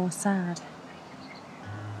make me more sad.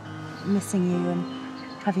 missing you and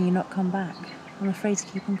having you not come back. I'm afraid to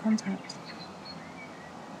keep in contact.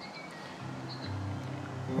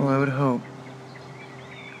 Well, I would hope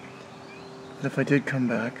that if I did come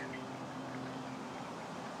back,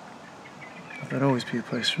 there'd always be a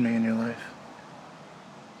place for me in your life.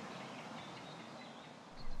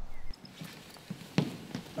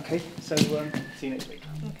 Okay, so see you next week.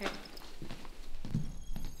 Okay.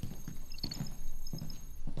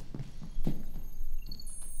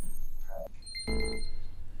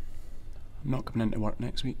 I'm not coming into work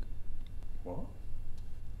next week. What?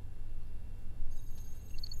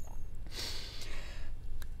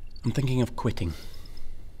 I'm thinking of quitting.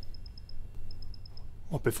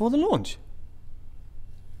 What, before the launch?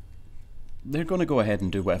 They're going to go ahead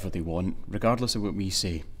and do whatever they want, regardless of what we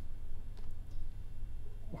say.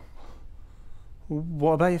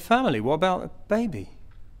 What about your family? What about a baby?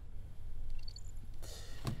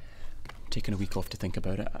 I'm taking a week off to think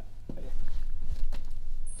about it.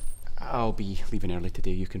 I'll be leaving early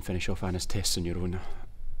today. You can finish off Anna's tests on your own.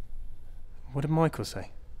 What did Michael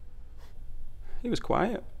say? He was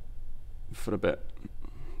quiet for a bit.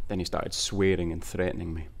 Then he started swearing and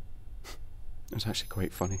threatening me. It was actually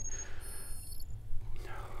quite funny.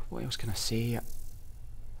 What else can I say?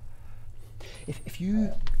 If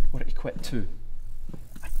you were to quit too,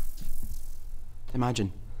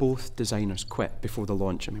 imagine both designers quit before the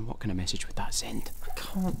launch. I mean, what kind of message would that send? I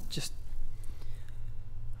can't just...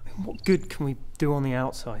 I mean, what good can we do on the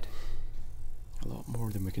outside? A lot more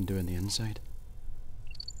than we can do on the inside.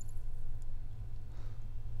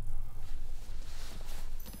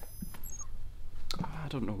 I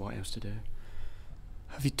don't know what else to do.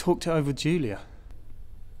 Have you talked it over with Julia?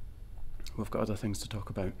 We've got other things to talk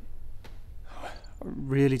about. I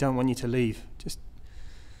really don't want you to leave. Just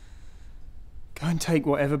go and take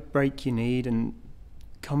whatever break you need and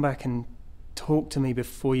come back and talk to me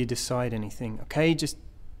before you decide anything, okay? Just...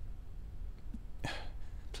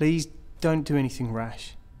 please don't do anything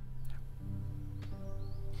rash.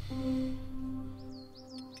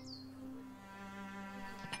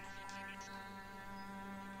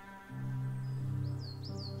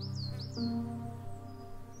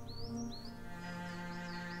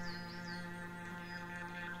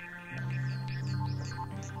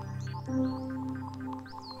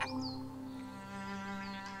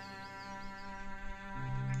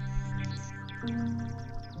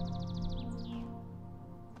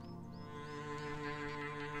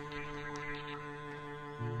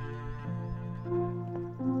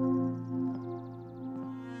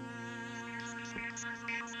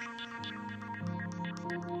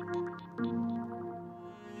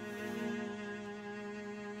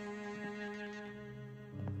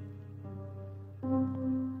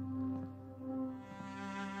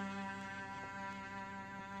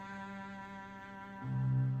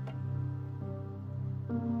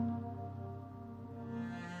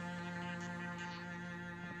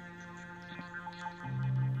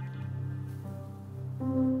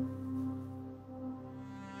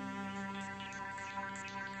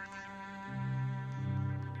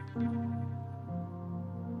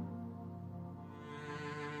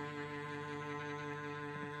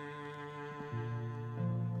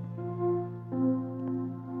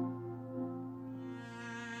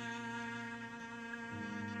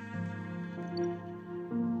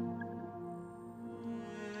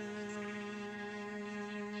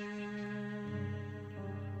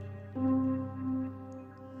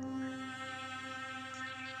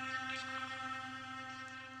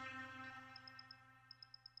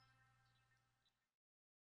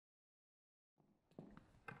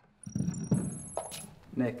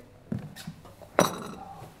 Nick.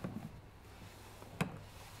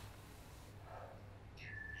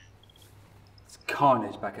 It's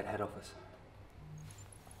carnage back at head office.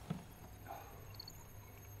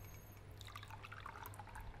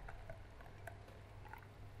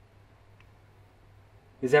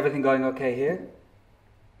 Is everything going okay here?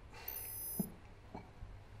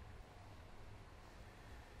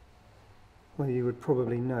 Well, you would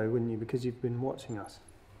probably know, wouldn't you, because you've been watching us.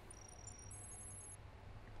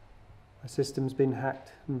 My system's been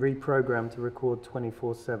hacked and reprogrammed to record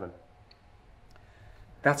 24/7.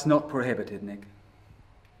 That's not prohibited, Nick.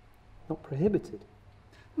 Not prohibited?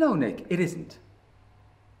 No, Nick, it isn't.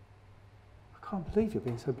 I can't believe you're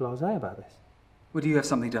being so blasé about this. Well, do you have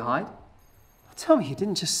something to hide? Tell me you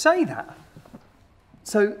didn't just say that.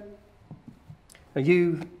 So,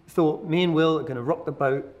 you thought me and Will are going to rock the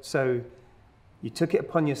boat, so you took it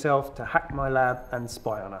upon yourself to hack my lab and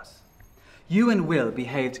spy on us. You and Will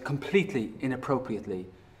behaved completely inappropriately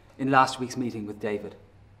in last week's meeting with David.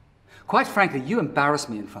 Quite frankly, you embarrassed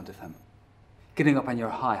me in front of him. getting up on your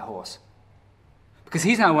high horse. Because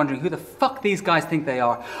he's now wondering who the fuck these guys think they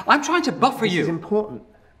are. I'm trying to buffer you. This is important,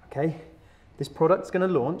 okay? This product's going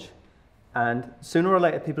to launch, and sooner or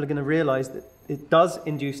later people are going to realise that it does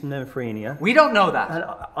induce mnemophrenia. We don't know that. And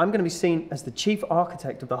I'm going to be seen as the chief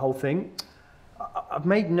architect of the whole thing. I've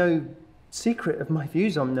made no secret of my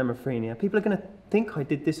views on mnemophrenia. People are going to think I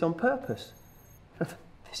did this on purpose.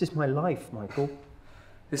 This is my life, Michael.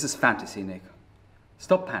 This is fantasy, Nick.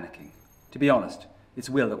 Stop panicking. To be honest, it's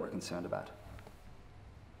Will that we're concerned about.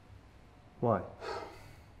 Why?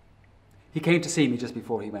 He came to see me just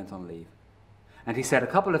before he went on leave. And he said a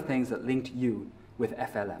couple of things that linked you with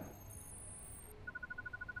FLM.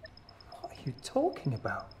 What are you talking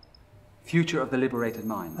about? Future of the Liberated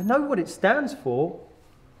Mind. I know what it stands for.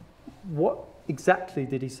 What exactly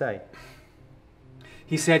did he say?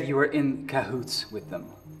 He said you were in cahoots with them.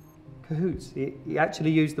 Cahoots? He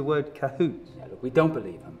actually used the word cahoots. Yeah, look, we don't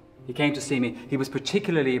believe him. He came to see me. He was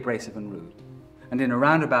particularly abrasive and rude. And in a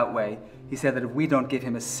roundabout way, he said that if we don't give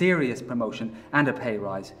him a serious promotion and a pay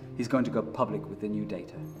rise, he's going to go public with the new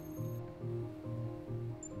data.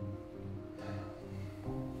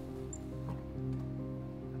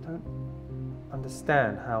 I don't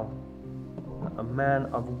understand how a man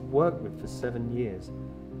I've worked with for 7 years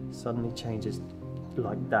suddenly changes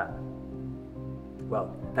like that.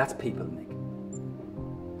 Well, that's people, Nick.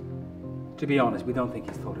 To be honest, we don't think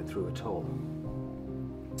he's thought it through at all.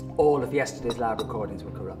 All of yesterday's lab recordings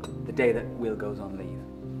were corrupted, the day that Will goes on leave.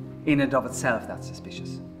 In and of itself, that's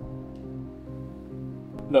suspicious.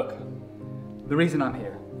 Look, the reason I'm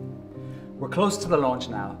here, we're close to the launch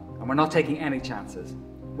now, and we're not taking any chances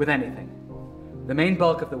with anything. The main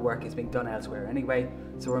bulk of the work is being done elsewhere anyway,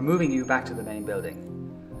 so we're moving you back to the main building.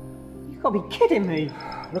 You gotta be kidding me!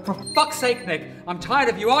 Look, for fuck's sake, Nick, I'm tired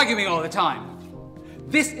of you arguing all the time.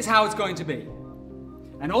 This is how it's going to be.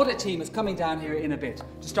 An audit team is coming down here in a bit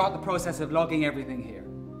to start the process of logging everything here.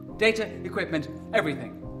 Data, equipment,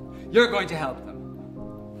 everything. You're going to help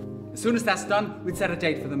them. As soon as that's done, we'd set a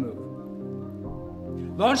date for the move.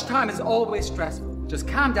 Launch time is always stressful. Just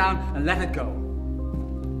calm down and let it go.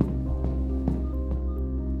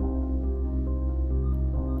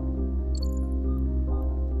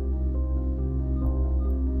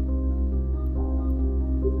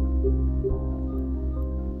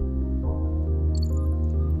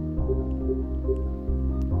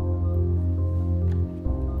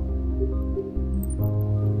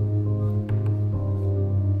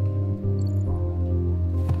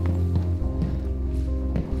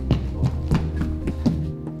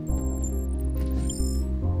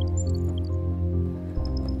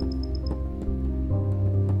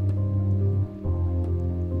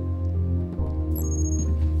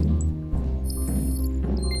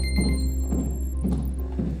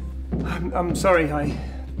 I'm sorry,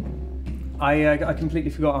 I completely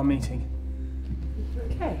forgot our meeting.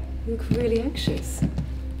 Okay, you look really anxious.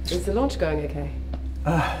 Is the launch going okay?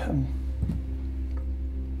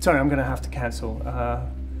 Sorry, I'm going to have to cancel.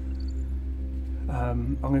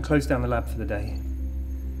 I'm going to close down the lab for the day.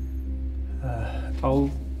 I'll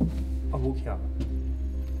walk you up.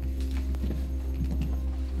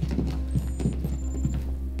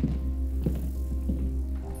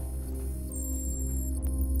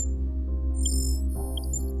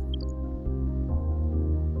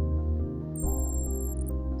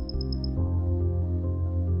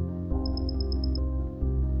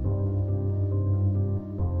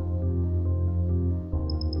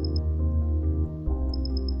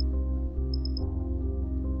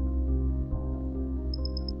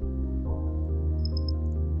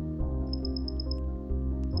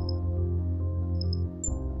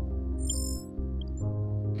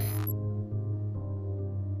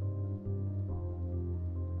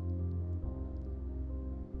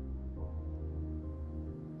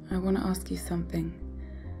 I want to ask you something.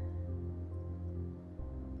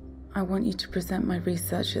 I want you to present my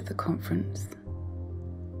research at the conference.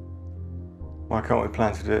 Why can't we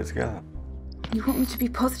plan to do it together? You want me to be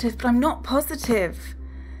positive, but I'm not positive.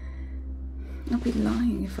 I'd be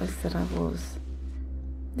lying if I said I was.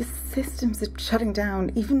 The systems are shutting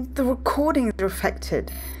down. Even the recordings are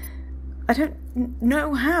affected. I don't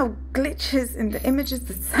know how. Glitches in the images,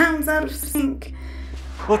 the sounds out of sync.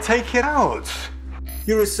 Well, take it out.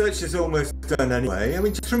 Your research is almost done anyway. I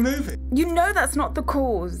mean, just remove it. You know that's not the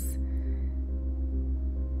cause.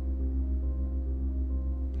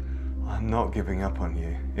 I'm not giving up on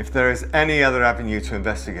you. If there is any other avenue to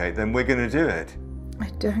investigate, then we're going to do it. I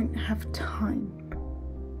don't have time.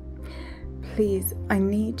 Please, I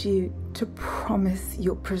need you to promise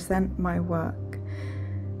you'll present my work.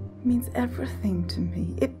 It means everything to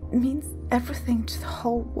me. It means everything to the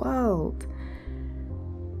whole world.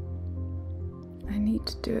 I need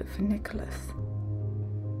to do it for Nicholas.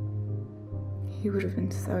 He would have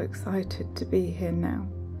been so excited to be here now.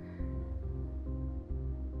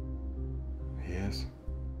 He is.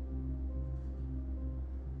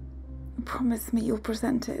 Promise me you'll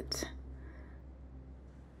present it.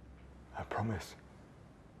 I promise.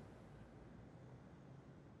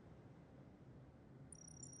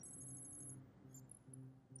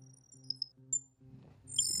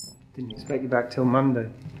 Didn't expect you back till Monday.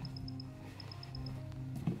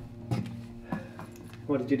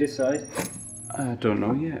 What did you decide? I don't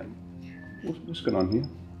know yet. What's going on here?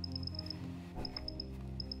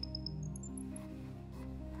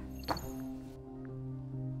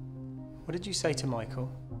 What did you say to Michael?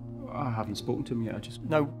 I haven't spoken to him yet,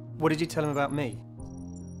 No, what did you tell him about me?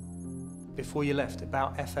 Before you left,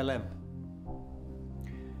 about FLM?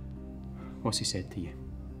 What's he said to you?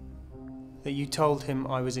 That you told him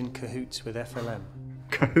I was in cahoots with FLM.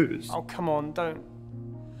 Cahoots? Oh, come on, don't.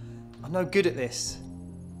 I'm no good at this.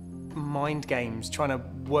 Mind games, trying to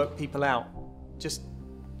work people out. Just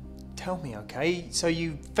tell me, okay? So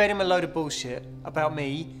you fed him a load of bullshit about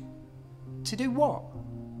me. To do what?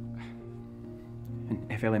 And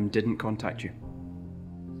FLM didn't contact you?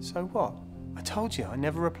 So what? I told you, I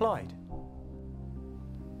never replied.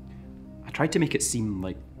 I tried to make it seem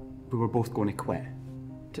like we were both going to quit.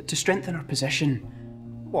 To strengthen our position.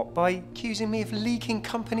 What, by accusing me of leaking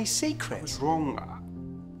company secrets? I was wrong.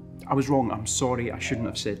 I was wrong. I'm sorry. I shouldn't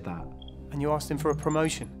have said that. And you asked him for a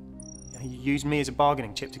promotion. You used me as a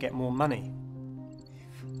bargaining chip to get more money.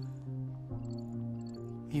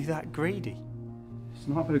 Are you that greedy? It's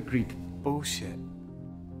not about greed. Bullshit.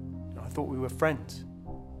 I thought we were friends.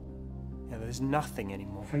 Yeah, there's nothing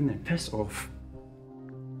anymore. Fine then, piss off.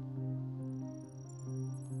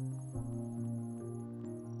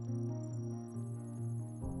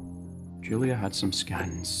 Julia had some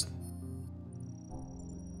scans.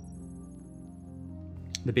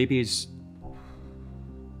 The baby's...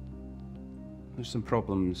 There's some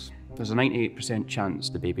problems. There's a 98% chance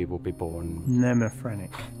the baby will be born...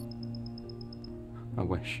 Mnemophrenic. I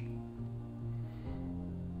wish.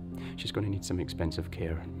 She's going to need some expensive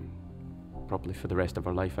care. Probably for the rest of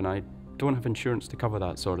her life, and I don't have insurance to cover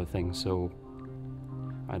that sort of thing, so...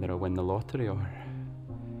 Either I win the lottery or...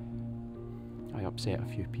 I upset a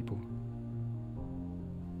few people.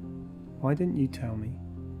 Why didn't you tell me?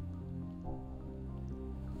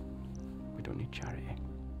 We don't need charity.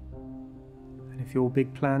 And if your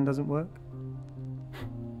big plan doesn't work?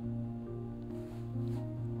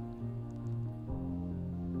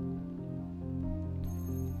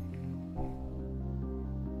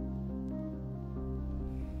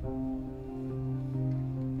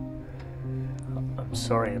 I'm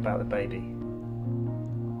sorry about the baby.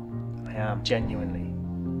 I am, genuinely.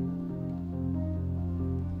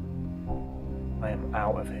 I am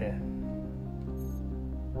out of here.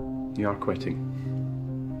 You are quitting.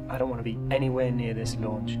 I don't want to be anywhere near this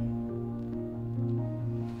launch.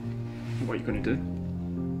 What are you going to do?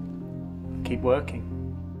 Keep working.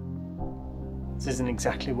 This isn't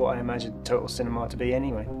exactly what I imagined Total Cinema to be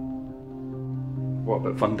anyway. What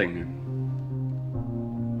about funding?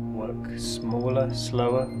 Work smaller,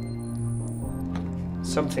 slower.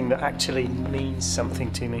 Something that actually means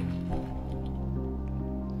something to me.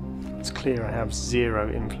 It's clear I have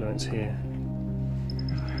zero influence here.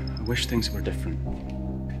 I wish things were different.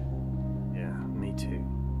 Yeah, me too.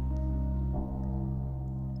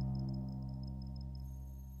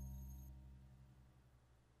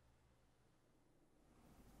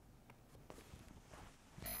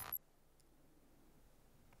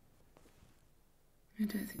 I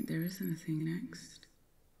don't think there is anything next.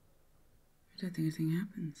 I don't think anything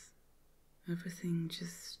happens. Everything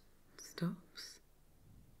just stops.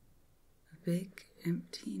 A big,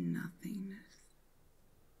 empty nothingness.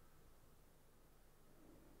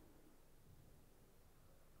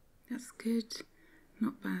 That's good,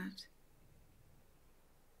 not bad.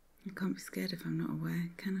 I can't be scared if I'm not aware,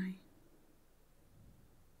 can I?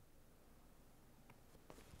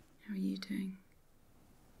 How are you doing?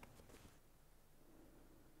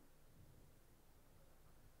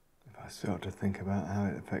 If I start to think about how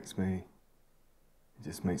it affects me, it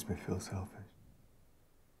just makes me feel selfish.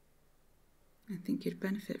 I think you'd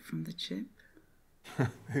benefit from the chip.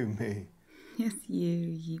 Who, me? Yes,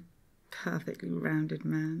 you perfectly rounded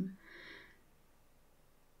man.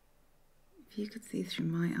 If you could see through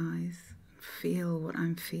my eyes and feel what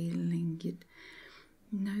I'm feeling, you'd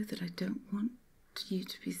know that I don't want you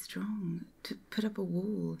to be strong, to put up a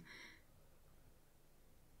wall.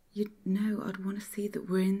 You'd know I'd want to see that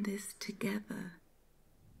we're in this together.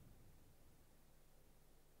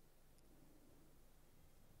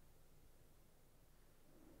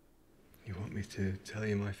 me to tell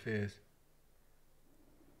you my fears?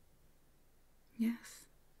 Yes.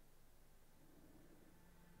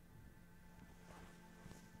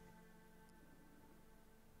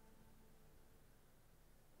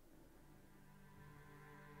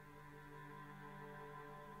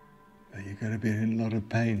 That you're going to be in a lot of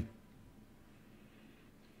pain.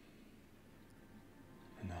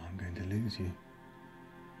 And that I'm going to lose you.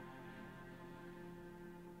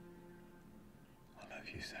 I love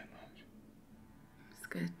you so much. I'm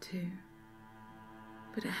scared too.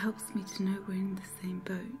 But it helps me to know we're in the same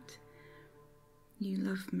boat. You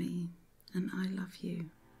love me, and I love you.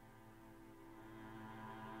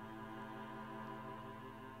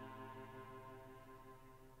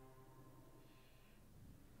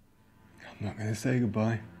 I'm not going to say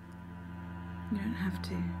goodbye. You don't have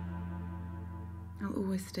to. I'll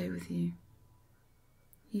always stay with you.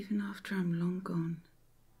 Even after I'm long gone.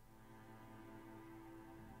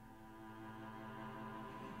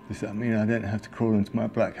 Does that mean I don't have to crawl into my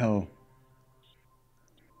black hole?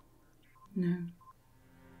 No.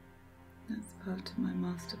 That's part of my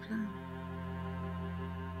master plan.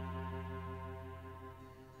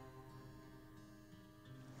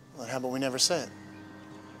 Well, how about we never say it?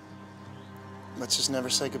 Let's just never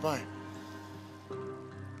say goodbye.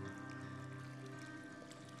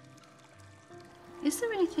 Is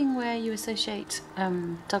there anything where you associate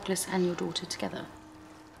Douglas and your daughter together?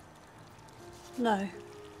 No.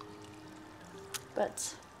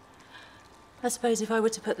 But I suppose if I were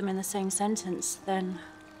to put them in the same sentence, then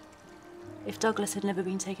if Douglas had never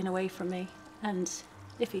been taken away from me, and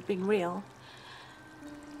if he'd been real,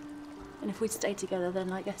 and if we'd stayed together,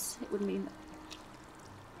 then I guess it would mean that...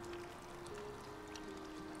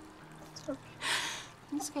 Sorry.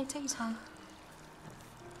 It's okay, take your time.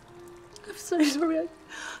 I'm so sorry.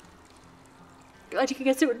 I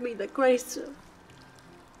guess it would mean that Grace...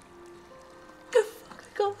 Oh, fuck,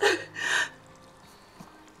 I can't...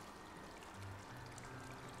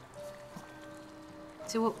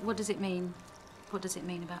 So what does it mean? What does it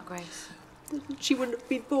mean about Grace? She wouldn't have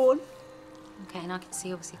been born. Okay, and I can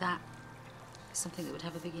see obviously that is something that would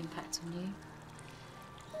have a big impact on you.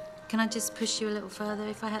 Can I just push you a little further?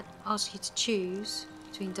 If I had asked you to choose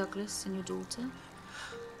between Douglas and your daughter,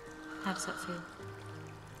 how does that feel?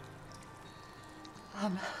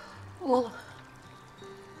 Well,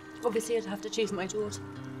 obviously I'd have to choose my daughter.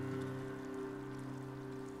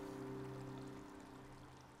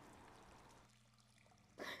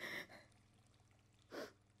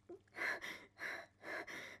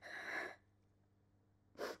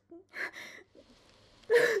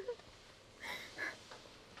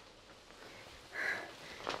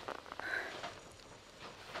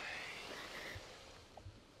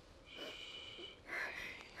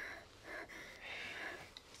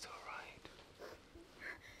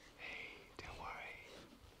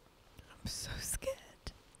 I'm so scared.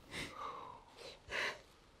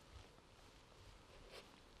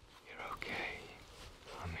 You're okay.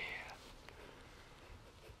 I'm here.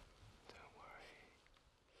 Don't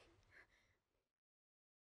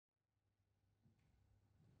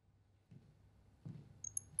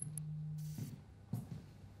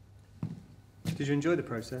worry. Did you enjoy the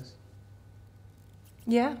process?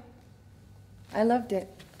 Yeah, I loved it.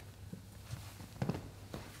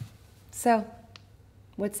 So,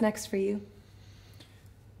 what's next for you?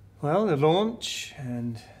 Well, the launch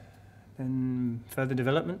and then further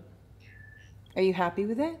development. Are you happy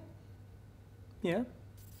with it? Yeah.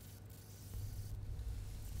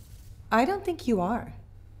 I don't think you are.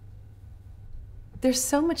 There's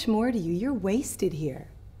so much more to you. You're wasted here.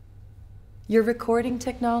 Your recording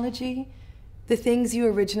technology, the things you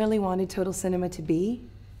originally wanted Total Cinema to be.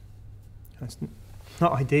 That's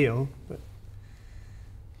not ideal, but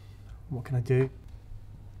what can I do?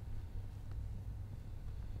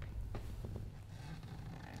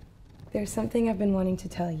 There's something I've been wanting to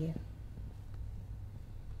tell you.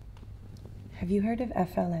 Have you heard of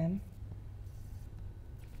FLM?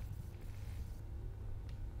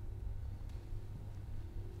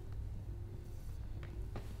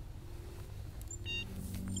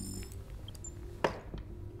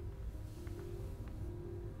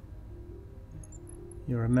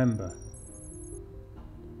 You're a member.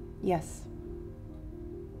 Yes.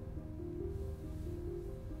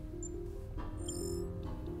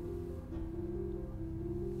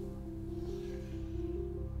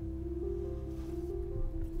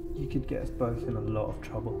 You could get us both in a lot of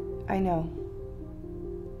trouble. I know.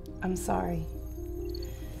 I'm sorry.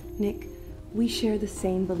 Nick, we share the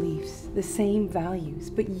same beliefs, the same values,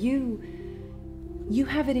 but you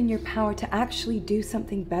have it in your power to actually do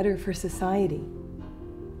something better for society.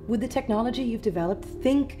 With the technology you've developed,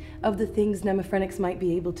 think of the things Mnemophrenics might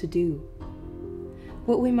be able to do.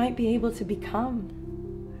 What we might be able to become.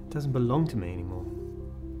 It doesn't belong to me anymore.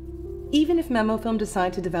 Even if Memofilm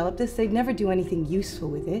decide to develop this, they'd never do anything useful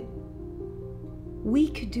with it. We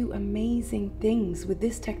could do amazing things with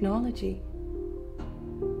this technology.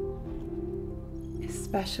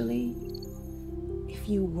 Especially if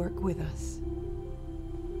you work with us.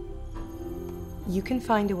 You can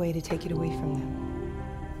find a way to take it away from them.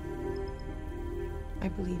 I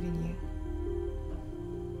believe in you.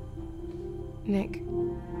 Nick,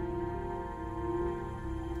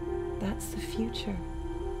 that's the future.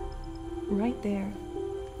 Right there.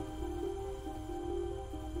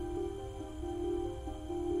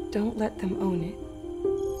 Don't let them own it.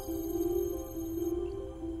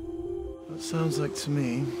 It sounds like to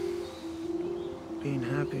me, being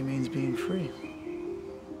happy means being free.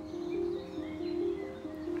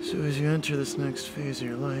 So as you enter this next phase of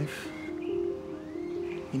your life,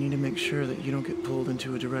 you need to make sure that you don't get pulled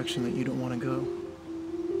into a direction that you don't want to go.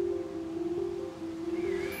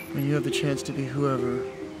 When you have the chance to be whoever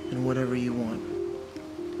and whatever you want.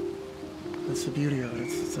 That's the beauty of it.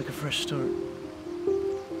 It's like a fresh start.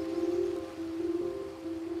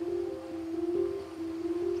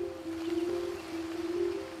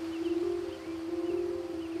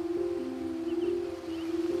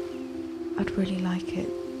 I'd really like it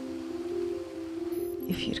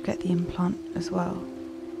if you'd get the implant as well.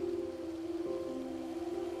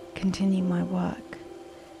 Continue my work.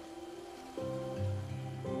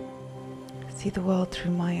 See the world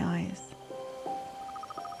through my eyes.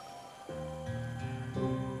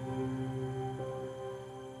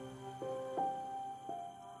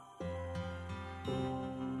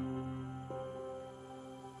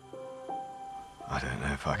 I don't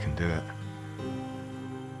know if I can do it.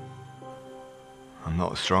 I'm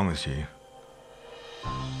not as strong as you.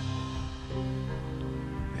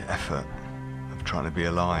 The effort of trying to be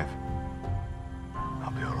alive,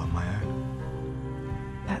 I'll be all on my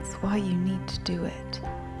own. That's why you need to do it.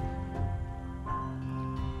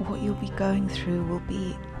 What you'll be going through will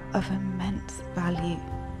be of immense value.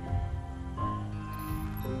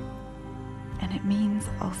 And it means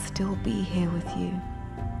I'll still be here with you.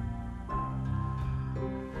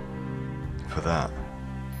 For that,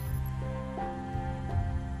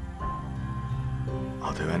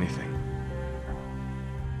 I'll do anything.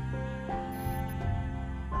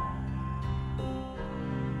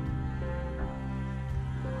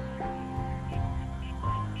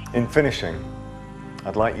 In finishing,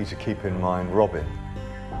 I'd like you to keep in mind Robin.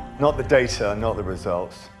 Not the data, not the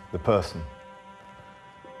results, the person.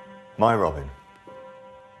 My Robin,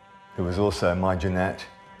 who was also my Jeanette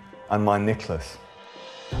and my Nicholas.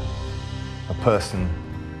 A person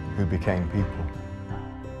who became people.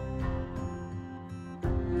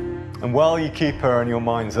 And while you keep her in your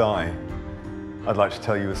mind's eye, I'd like to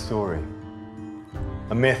tell you a story.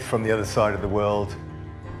 A myth from the other side of the world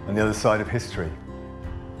and the other side of history.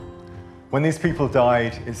 When these people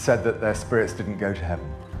died, it's said that their spirits didn't go to heaven,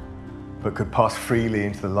 but could pass freely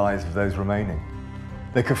into the lives of those remaining.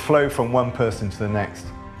 They could flow from one person to the next,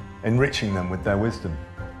 enriching them with their wisdom.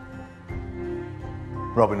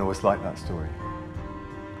 Robin always liked that story.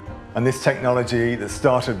 And this technology that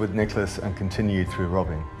started with Nicholas and continued through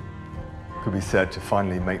Robin could be said to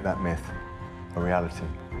finally make that myth a reality.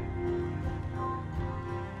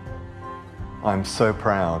 I'm so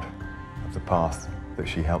proud of the path that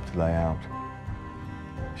she helped to lay out.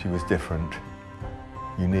 She was different,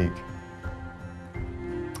 unique.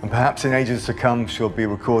 And perhaps in ages to come, she'll be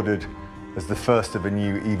recorded as the first of a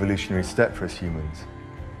new evolutionary step for us humans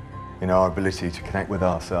in our ability to connect with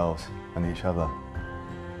ourselves and each other.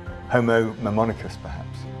 Homo mnemonicus,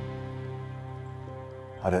 perhaps.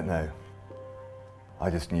 I don't know. I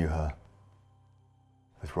just knew her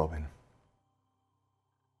as Robin.